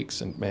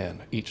breaks, and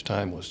man, each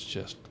time was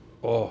just,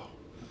 I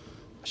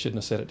shouldn't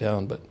have set it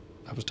down, but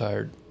I was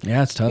tired.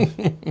 Yeah, it's tough.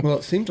 Well,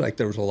 it seemed like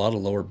there was a lot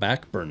of lower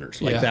back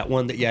burners, like Yeah. that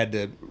one that you had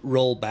to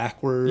roll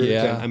backwards.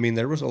 Yeah. And, I mean,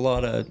 there was a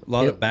lot of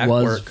It back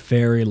was work.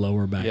 very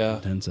lower back Yeah.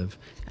 intensive.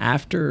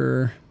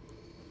 After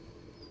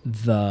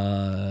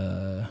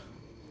the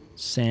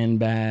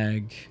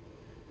sandbag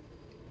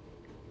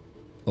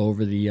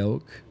over the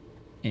yoke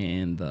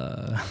and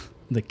the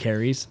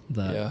carries,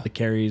 the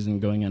carries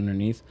and going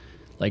underneath,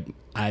 like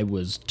I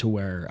was to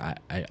where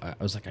I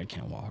was like, I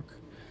can't walk.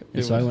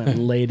 And so I went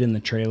and laid in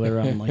the trailer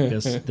on like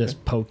this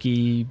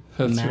pokey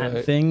That's mat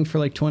right. thing for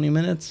like 20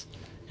 minutes,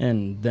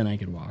 and then I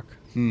could walk.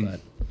 But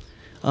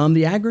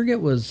the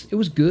aggregate was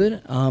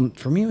good.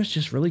 For me, it was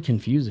just really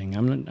confusing.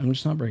 I'm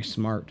just not very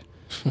smart.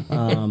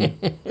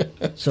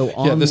 So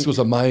on This was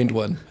a mind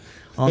one.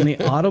 on the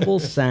audible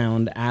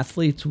sound,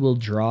 athletes will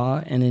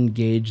draw and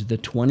engage the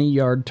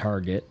 20-yard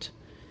target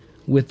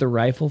with the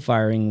rifle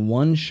firing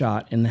 1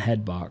 shot in the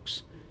head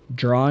box,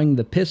 drawing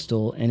the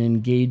pistol and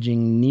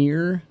engaging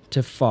near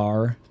to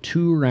far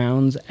 2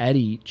 rounds at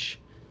each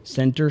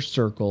center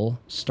circle,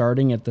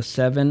 starting at the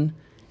 7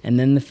 and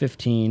then the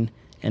 15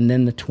 and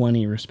then the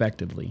 20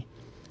 respectively.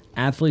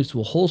 Athletes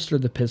will holster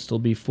the pistol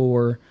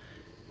before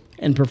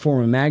and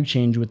perform a mag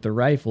change with the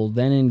rifle,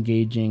 then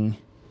engaging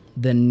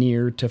the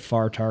near to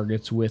far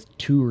targets with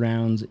 2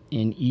 rounds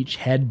in each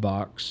head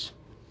box,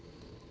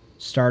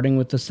 starting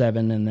with the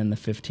 7 and then the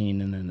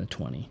 15 and then the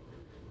 20.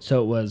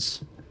 So it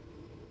was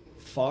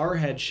far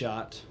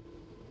headshot,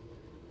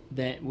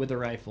 then with a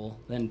rifle,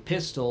 then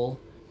pistol,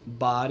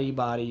 body,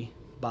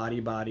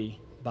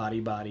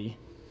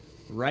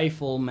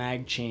 rifle,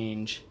 mag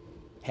change,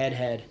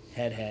 head.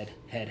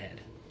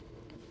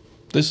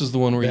 This is the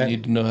one where That- you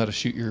need to know how to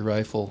shoot your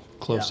rifle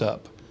close Yeah.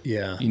 up.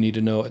 Yeah. You need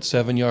to know at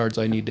 7 yards,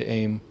 I need to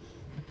aim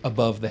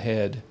above the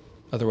head.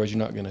 Otherwise, you're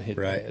not going to hit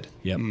Right. the head.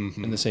 Yep.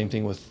 And the same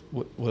thing with,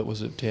 what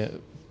was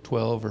it,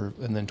 12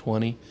 and then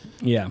 20?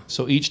 Yeah.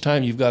 So each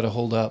time you've got to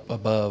hold up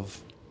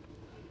above,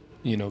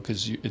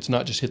 because it's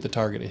not just hit the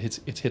target,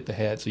 it's hit the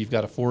head. So you've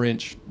got a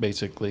 4-inch,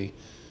 basically,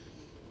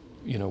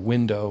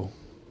 window,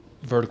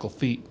 vertical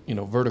feet,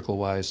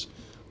 vertical-wise,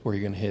 where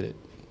you're going to hit it.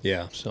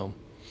 Yeah. So...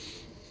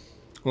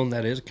 Well, and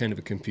that is kind of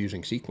a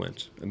confusing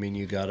sequence. I mean,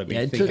 you got to be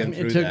Yeah, thinking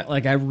through that.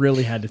 like I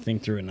really had to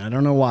think through it, and I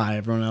don't know why.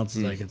 Everyone else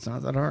is like, it's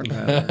not that hard.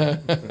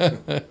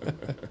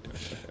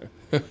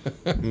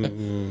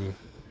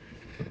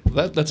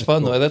 That's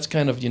fun, though. That's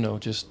kind of,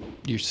 just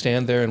you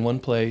stand there in one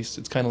place.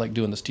 It's kind of like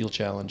doing the steel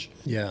challenge.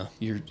 Yeah.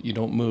 You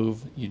don't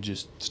move. You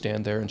just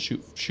stand there and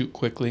shoot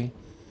quickly.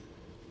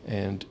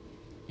 And,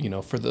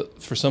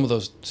 for some of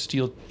those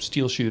steel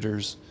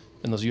shooters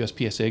and those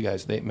USPSA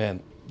guys,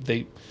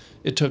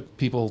 it took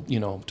people,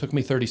 took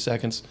me 30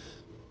 seconds.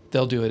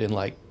 They'll do it in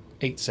like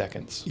 8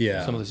 seconds.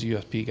 Yeah. Some of those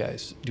USP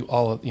guys do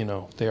all of,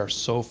 they are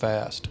so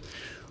fast.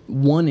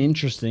 One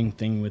interesting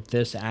thing with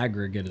this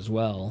aggregate as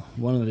well,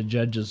 one of the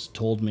judges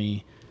told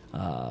me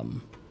to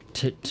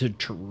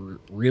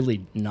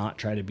really not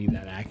try to be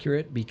that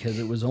accurate because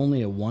it was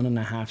only a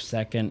 1.5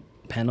 second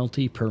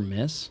penalty per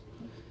miss.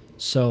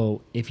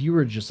 So if you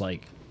were just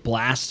like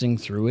blasting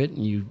through it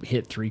and you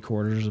hit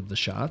 3/4 of the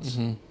shots,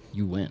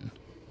 you win.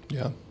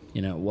 Yeah.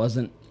 It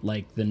wasn't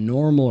like the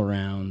normal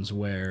rounds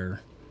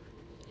where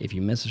if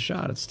you miss a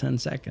shot, it's 10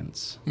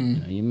 seconds.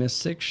 You miss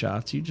 6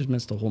 shots, you just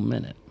missed a whole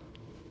minute.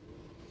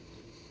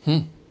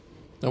 I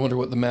wonder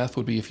what the math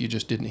would be if you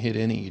just didn't hit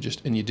any, you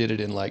did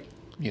it in like,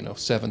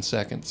 7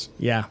 seconds.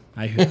 Yeah,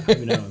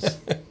 who knows?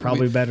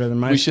 Probably better than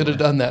my We should have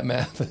score. done that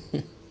math.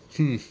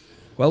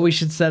 Well, we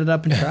should set it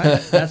up and try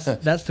it. That's the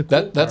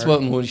cool That's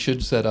part. what we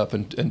should set up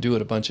and do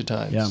it a bunch of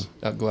times.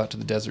 Yeah. Go out to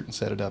the desert and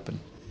set it up and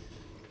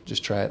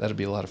just try it. That'd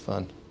be a lot of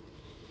fun.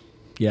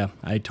 Yeah,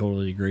 I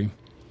totally agree.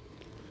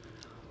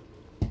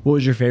 What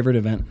was your favorite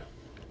event?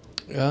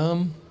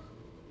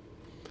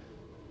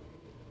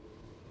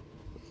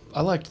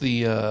 I liked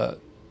the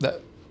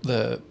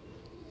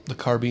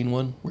carbine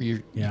one where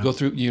you go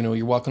through.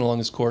 You're walking along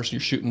this course.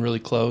 You're shooting really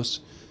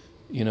close,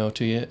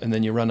 to you, and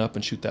then you run up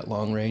and shoot that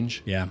long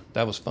range. Yeah,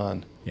 That was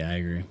fun. yeah, I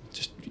agree.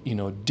 Just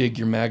dig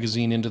your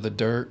magazine into the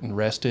dirt and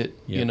rest it.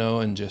 Yep.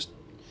 And just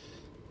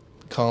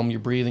calm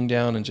your breathing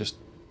down and just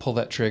pull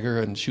that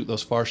trigger and shoot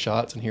those far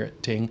shots and hear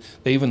it ting.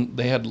 They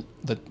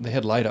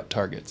had light up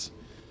targets,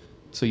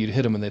 so you'd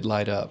hit them and they'd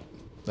light up.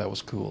 That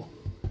was cool.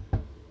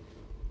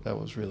 That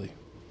was really.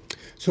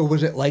 So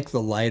was it like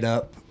the light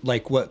up,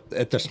 like what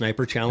at the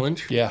sniper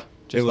challenge? Yeah.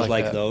 It was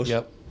like that. those?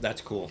 Yep.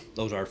 That's cool.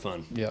 Those are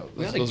fun. Yeah.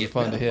 We ought to Those are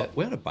fun to hit.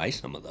 We ought to buy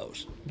some of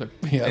those. They're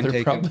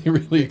probably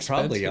really They expensive.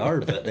 probably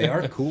are, but they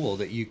are cool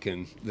that you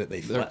can,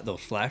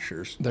 those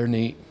flashers. They're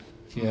neat.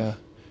 Yeah.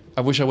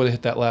 I wish I would have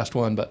hit that last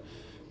one, but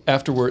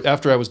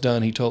after I was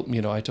done, he told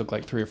me, I took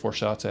like 3 or 4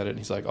 shots at it, and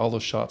he's like, all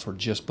those shots were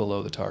just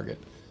below the target,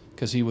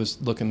 because he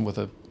was looking with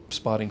a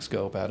spotting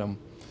scope at him.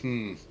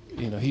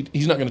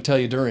 He's not going to tell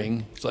you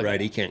during. He's like,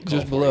 Right, he can't call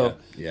just for below.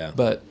 you. Yeah.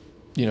 But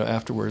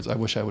afterwards, I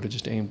wish I would have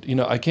just aimed.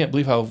 I can't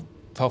believe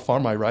how far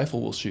my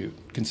rifle will shoot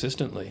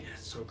consistently.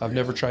 So I've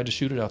never tried to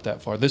shoot it out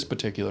that far. This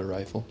particular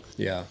rifle.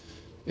 Yeah.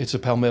 It's a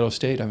Palmetto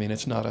State. I mean,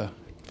 it's not a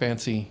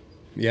fancy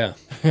Yeah.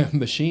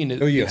 machine.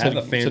 Oh, you have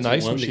a fancy it's a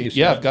nice one machine. that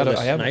you Yeah,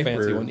 I have a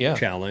fancy one. Yeah.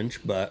 challenge,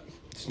 but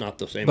it's not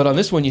the same. But on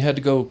this one, you had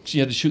to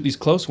shoot these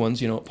close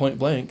ones, point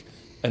blank,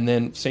 and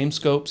then same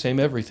scope, same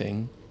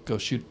everything. Go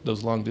shoot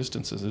those long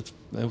distances.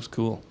 That was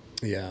cool.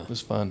 Yeah. It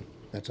was fun.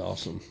 That's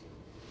awesome.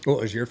 What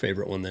was your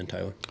favorite one then,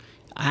 Tyler?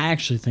 I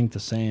actually think the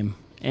same.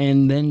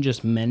 And then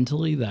just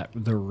mentally,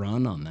 the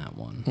run on that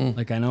one.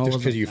 Like, I know Just it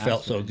because wasn't you fast,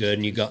 felt but so it good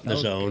and you got in the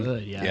felt zone.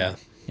 good, yeah. Yeah.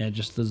 Yeah,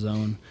 just the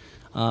zone.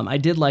 I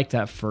did like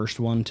that first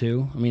one,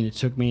 too. I mean, it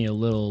took me a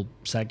little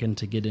second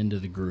to get into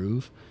the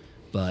groove.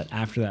 But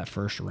after that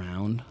first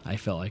round, I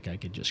felt like I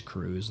could just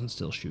cruise and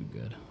still shoot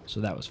good. So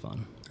that was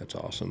fun. That's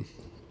awesome.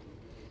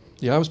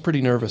 Yeah, I was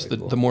pretty nervous Very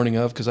cool. the morning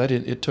of, because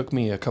it took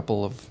me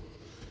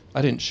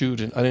I didn't shoot,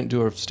 and I didn't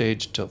do a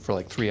stage for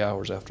like 3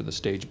 hours after the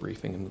stage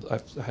briefing, and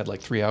I had like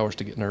 3 hours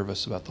to get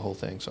nervous about the whole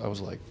thing. So I was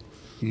like,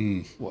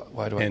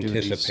 why do I do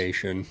these?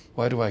 Anticipation.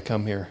 Why do I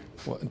come here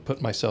and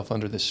put myself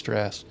under this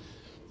stress?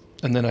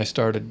 And then I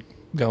started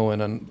going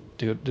and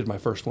did my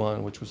first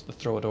one, which was the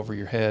throw it over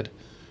your head.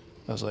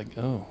 I was like,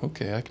 oh,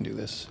 okay, I can do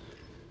this.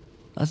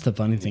 That's the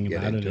funny thing Get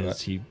about it into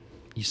is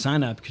you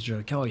sign up because you're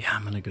like, oh, yeah,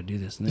 I'm going to go do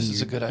this. And then This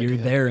is a good you're idea.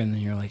 there, and then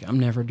you're like, I'm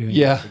never doing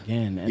Yeah. this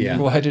again. And Yeah.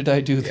 then Why did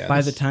I do that?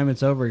 by the time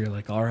it's over, you're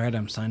like, all right,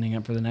 I'm signing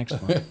up for the next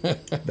one.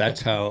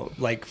 That's how,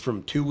 like,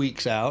 from 2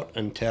 weeks out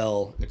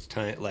until it's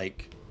time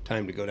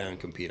to go down and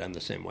compete, I'm the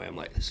same way. I'm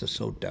like, this is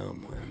so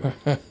dumb. Why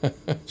am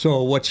I?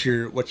 So what's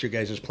your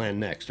guys' plan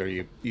next? Are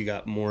you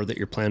got more that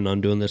you're planning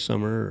on doing this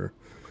summer? Or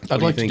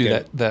I'd like to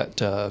do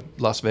that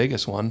Las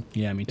Vegas one.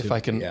 Yeah, me too. If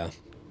I can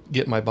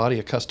get my body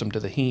accustomed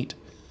to the heat.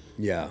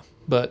 Yeah.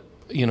 But,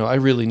 I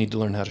really need to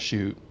learn how to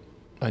shoot.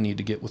 I need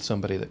to get with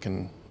somebody that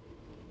can,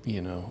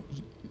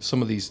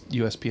 some of these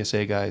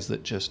USPSA guys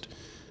that just,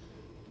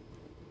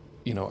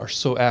 are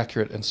so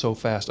accurate and so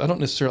fast. I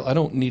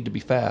don't need to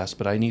be fast,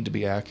 but I need to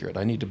be accurate.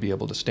 I need to be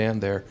able to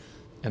stand there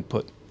and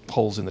put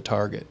holes in the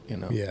target,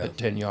 at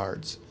 10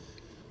 yards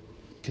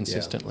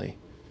consistently. Yeah.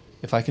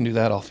 If I can do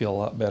that, I'll feel a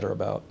lot better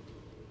about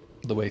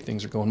the way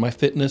things are going. My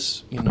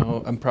fitness,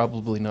 I'm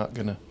probably not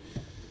going to,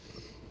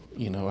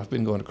 I've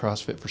been going to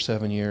CrossFit for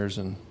 7 years,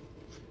 and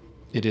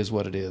it is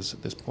what it is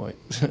at this point.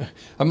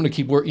 I'm going to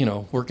keep working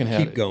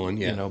at it. Keep going,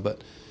 yeah.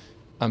 But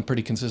I'm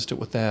pretty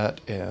consistent with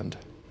that, and,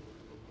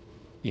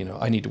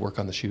 I need to work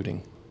on the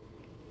shooting.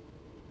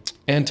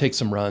 And take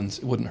some runs.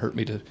 It wouldn't hurt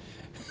me to...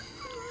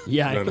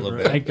 Yeah,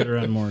 I could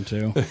run more,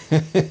 too.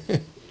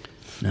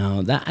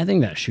 No, I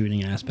think that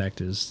shooting aspect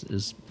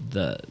is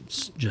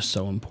just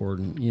so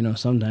important.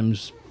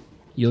 Sometimes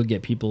you'll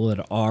get people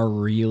that are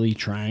really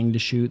trying to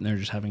shoot and they're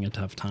just having a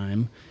tough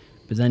time.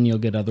 But then you'll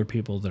get other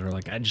people that are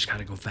like, I just got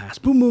to go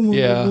fast. Boom, boom, boom,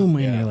 boom, boom.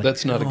 And you're like,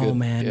 that's not a good...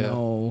 man, yeah.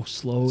 no,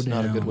 slow it's down.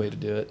 It's not a good way to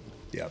do it.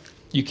 Yep.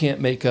 You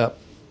can't make up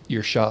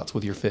your shots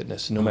with your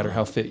fitness. No matter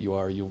how fit you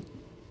are, you've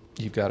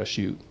got to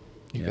shoot.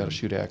 You've got to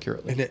shoot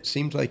accurately. And it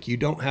seems like you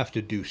don't have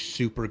to do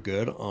super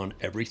good on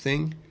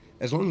everything.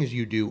 As long as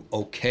you do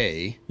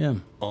okay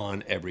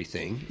on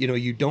everything.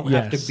 You don't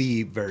have to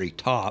be very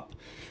top,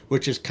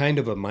 which is kind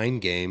of a mind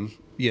game,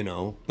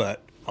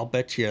 but I'll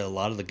bet you a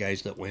lot of the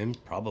guys that win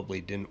probably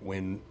didn't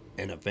win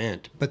an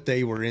event, but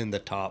they were in the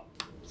top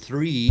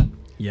 3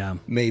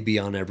 maybe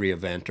on every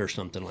event or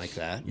something like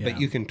that. But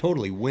you can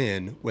totally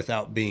win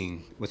without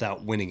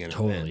winning an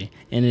event.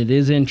 And it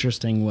is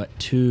interesting what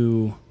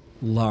 2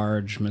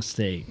 large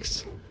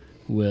mistakes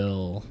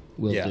will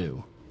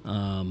do.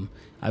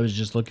 I was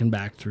just looking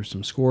back through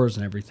some scores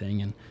and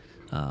everything, and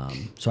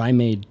so I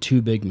made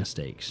 2 big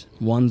mistakes.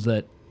 Ones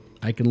that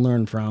I can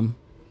learn from,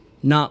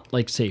 not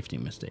like safety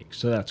mistakes.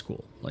 So that's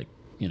cool. Like,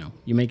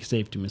 you make a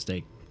safety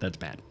mistake, that's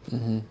bad.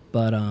 Mm-hmm.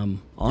 But on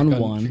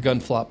one, your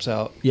gun flops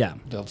out. Yeah,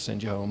 they'll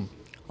send you home.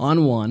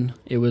 On one,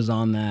 it was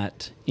on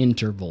that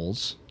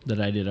intervals that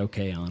I did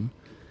okay on.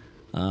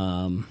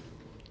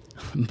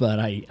 But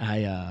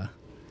I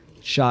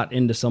shot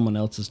into someone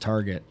else's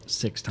target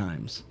 6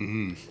 times.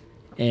 Mm.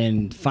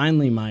 And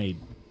finally my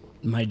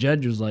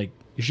judge was like,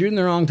 you're shooting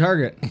the wrong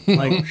target.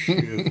 Like,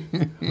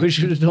 we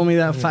should have told me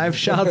that 5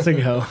 shots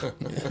ago.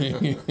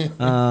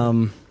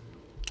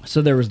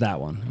 So there was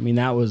that one. I mean,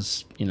 that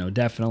was,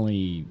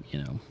 definitely,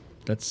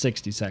 that's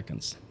 60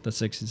 seconds. That's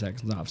 60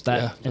 seconds off.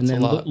 And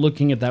then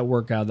looking at that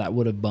workout, that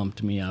would have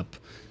bumped me up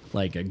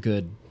like a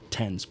good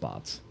 10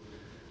 spots.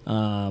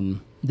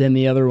 Then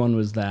the other one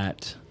was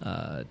that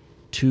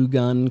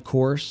 2-gun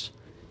course.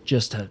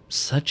 Just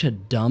such a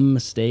dumb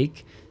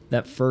mistake.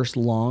 That first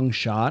long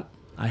shot,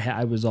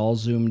 I was all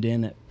zoomed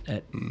in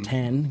at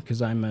 10 because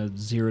I'm a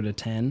 0 to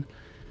 10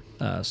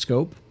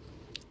 scope.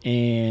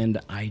 And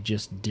I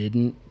just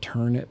didn't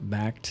turn it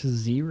back to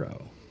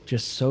 0.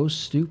 Just so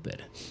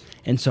stupid.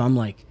 And so I'm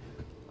like,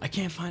 I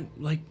can't find,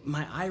 like,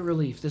 my eye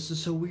relief. This is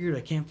so weird.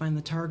 I can't find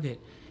the target.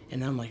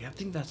 And then I'm like, I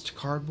think that's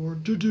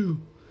cardboard. Do-do.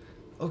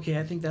 Okay,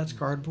 I think that's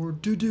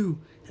cardboard. Do-do.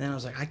 And then I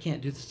was like, I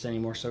can't do this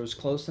anymore. So it was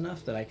close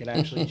enough that I could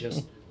actually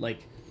just, like,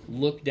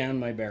 look down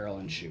my barrel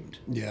and shoot.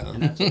 Yeah.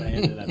 And that's what I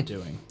ended up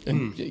doing.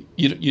 And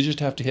you just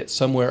have to hit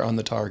somewhere on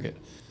the target.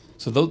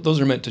 So those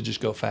are meant to just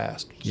go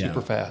fast,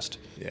 super fast.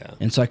 Yeah.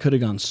 And so I could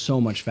have gone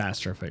so much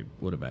faster if I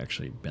would have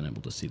actually been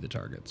able to see the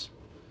targets.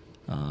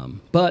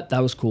 But that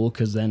was cool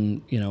because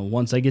then,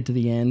 once I get to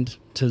the end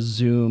to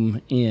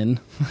zoom in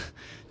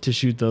to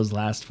shoot those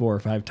last 4 or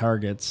 5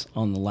 targets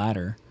on the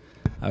ladder,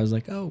 I was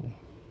like, oh,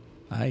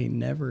 I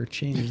never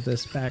changed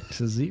this back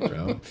to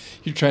 0.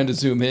 You're trying to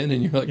zoom in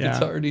and you're like, Yeah.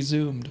 it's already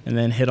zoomed. And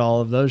then hit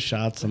all of those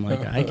shots. I'm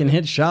like, I can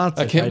hit shots.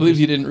 I can't believe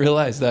you didn't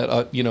realize that,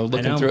 looking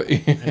know. through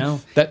it. I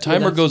know. That timer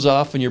that's- goes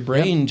off and your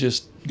brain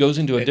just goes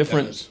into a It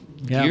different does.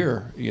 Yeah.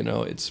 gear.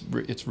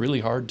 It's really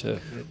hard to.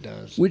 It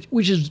does.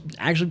 Which is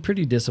actually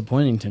pretty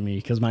disappointing to me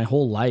because my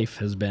whole life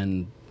has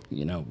been,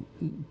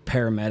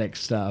 paramedic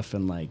stuff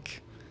and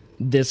like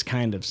this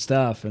kind of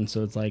stuff. And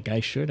so it's like I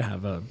should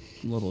have a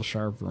little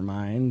sharper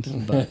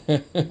mind, but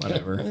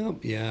whatever. Well,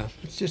 yeah,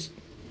 it's just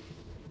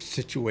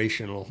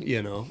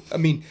situational, I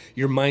mean,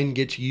 your mind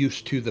gets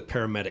used to the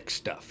paramedic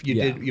stuff.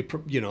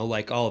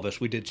 Like all of us,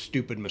 we did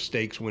stupid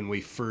mistakes when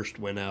we first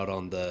went out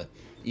on the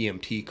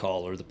EMT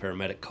call or the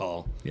paramedic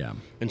call. Yeah.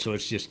 And so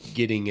it's just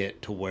getting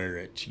it to where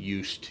it's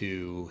used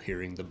to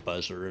hearing the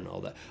buzzer and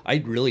all that. I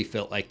really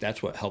felt like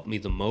that's what helped me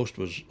the most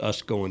was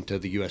us going to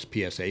the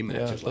USPSA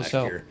matches last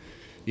year.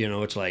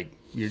 It's like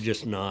you're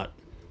just not.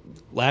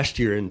 Last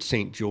year in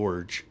St.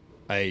 George,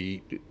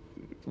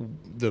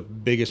 the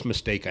biggest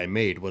mistake I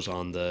made was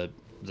on the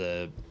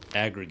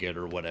aggregate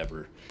or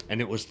whatever,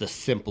 and it was the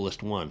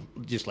simplest one,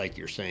 just like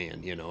you're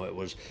saying. It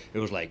was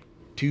like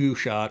 2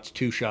 shots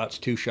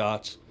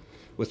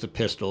with the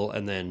pistol,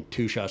 and then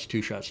 2 shots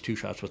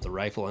with the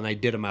rifle, and I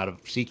did them out of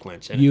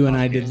sequence. And You and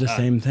I did the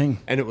same thing.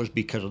 and it was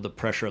because of the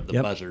pressure of the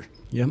Yep. buzzer.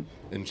 Yep.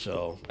 And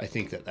so I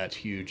think that's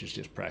huge, is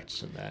just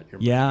practicing that. Your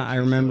Yeah, mind I gets used to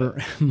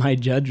remember my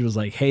judge was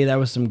like, hey, that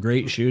was some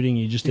great shooting.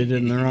 You just did it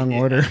in the wrong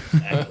order.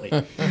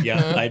 Exactly.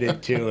 Yeah, I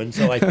did too. And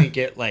so I think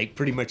it like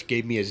pretty much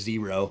gave me a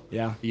 0.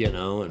 Yeah.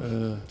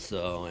 And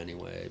so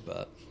anyway,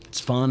 but It's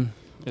fun.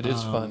 It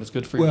is fun. It's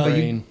good for your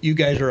brain. you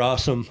guys are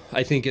awesome.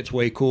 I think it's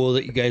way cool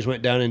that you guys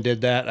went down and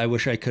did that. I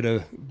wish I could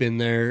have been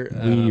there.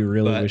 We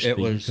really but wish that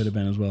you could have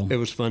been as well. It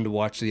was fun to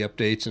watch the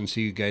updates and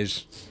see you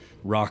guys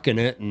rocking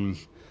it, and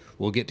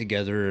we'll get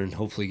together and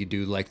hopefully you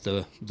do like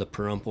the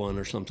Pahrump one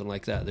or something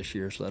like that this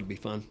year. So that'd be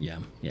fun. Yeah,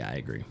 I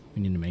agree.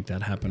 We need to make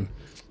that happen.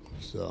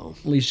 So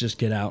At least just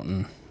get out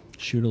and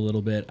shoot a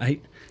little bit. I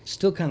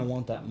still kind of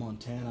want that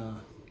Montana.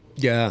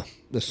 yeah,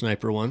 the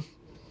sniper one.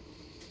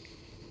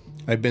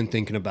 I've been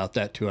thinking about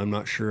that too. I'm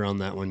not sure on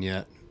that one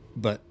yet,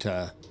 but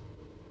the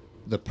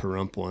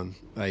Pahrump one,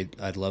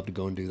 I'd love to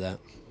go and do that.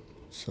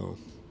 So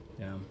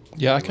Yeah.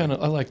 Yeah,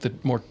 I like the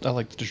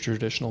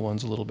traditional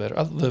ones a little better.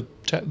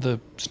 The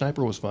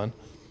sniper was fun.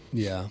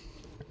 yeah,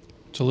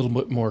 It's a little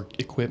bit more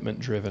equipment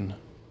driven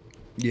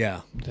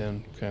yeah,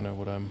 than kind of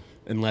what I'm.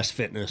 and less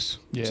fitness.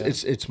 Yeah.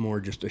 It's more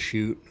just a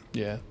shoot.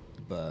 Yeah.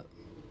 But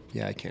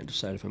yeah, I can't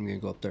decide if I'm gonna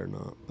go up there or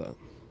not. But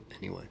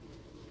anyway,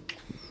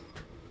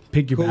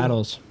 Pick your Cool.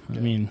 battles. I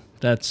mean,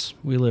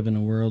 we live in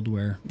a world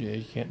where Yeah,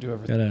 you can't do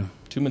everything.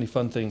 Too many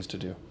fun things to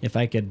do. if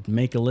I could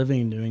make a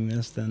living doing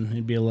this, then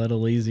it'd be a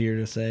little easier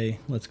to say,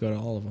 let's go to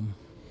all of them.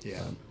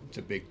 yeah, it's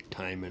a big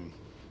time and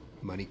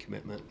money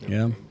commitment. and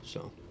Yeah. everything,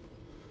 So,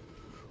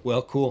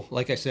 well, cool.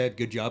 Like I said,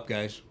 good job,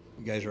 guys.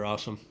 You guys are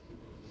awesome.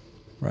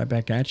 Right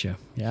back at you.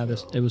 Yeah,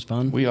 it was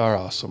fun. We are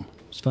awesome.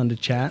 It was fun to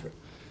chat.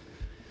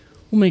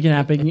 We'll make it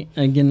happen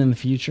again in the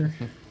future.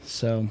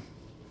 So,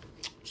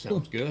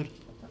 Sounds good.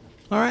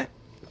 all right.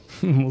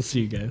 We'll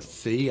see you guys.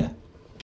 See ya.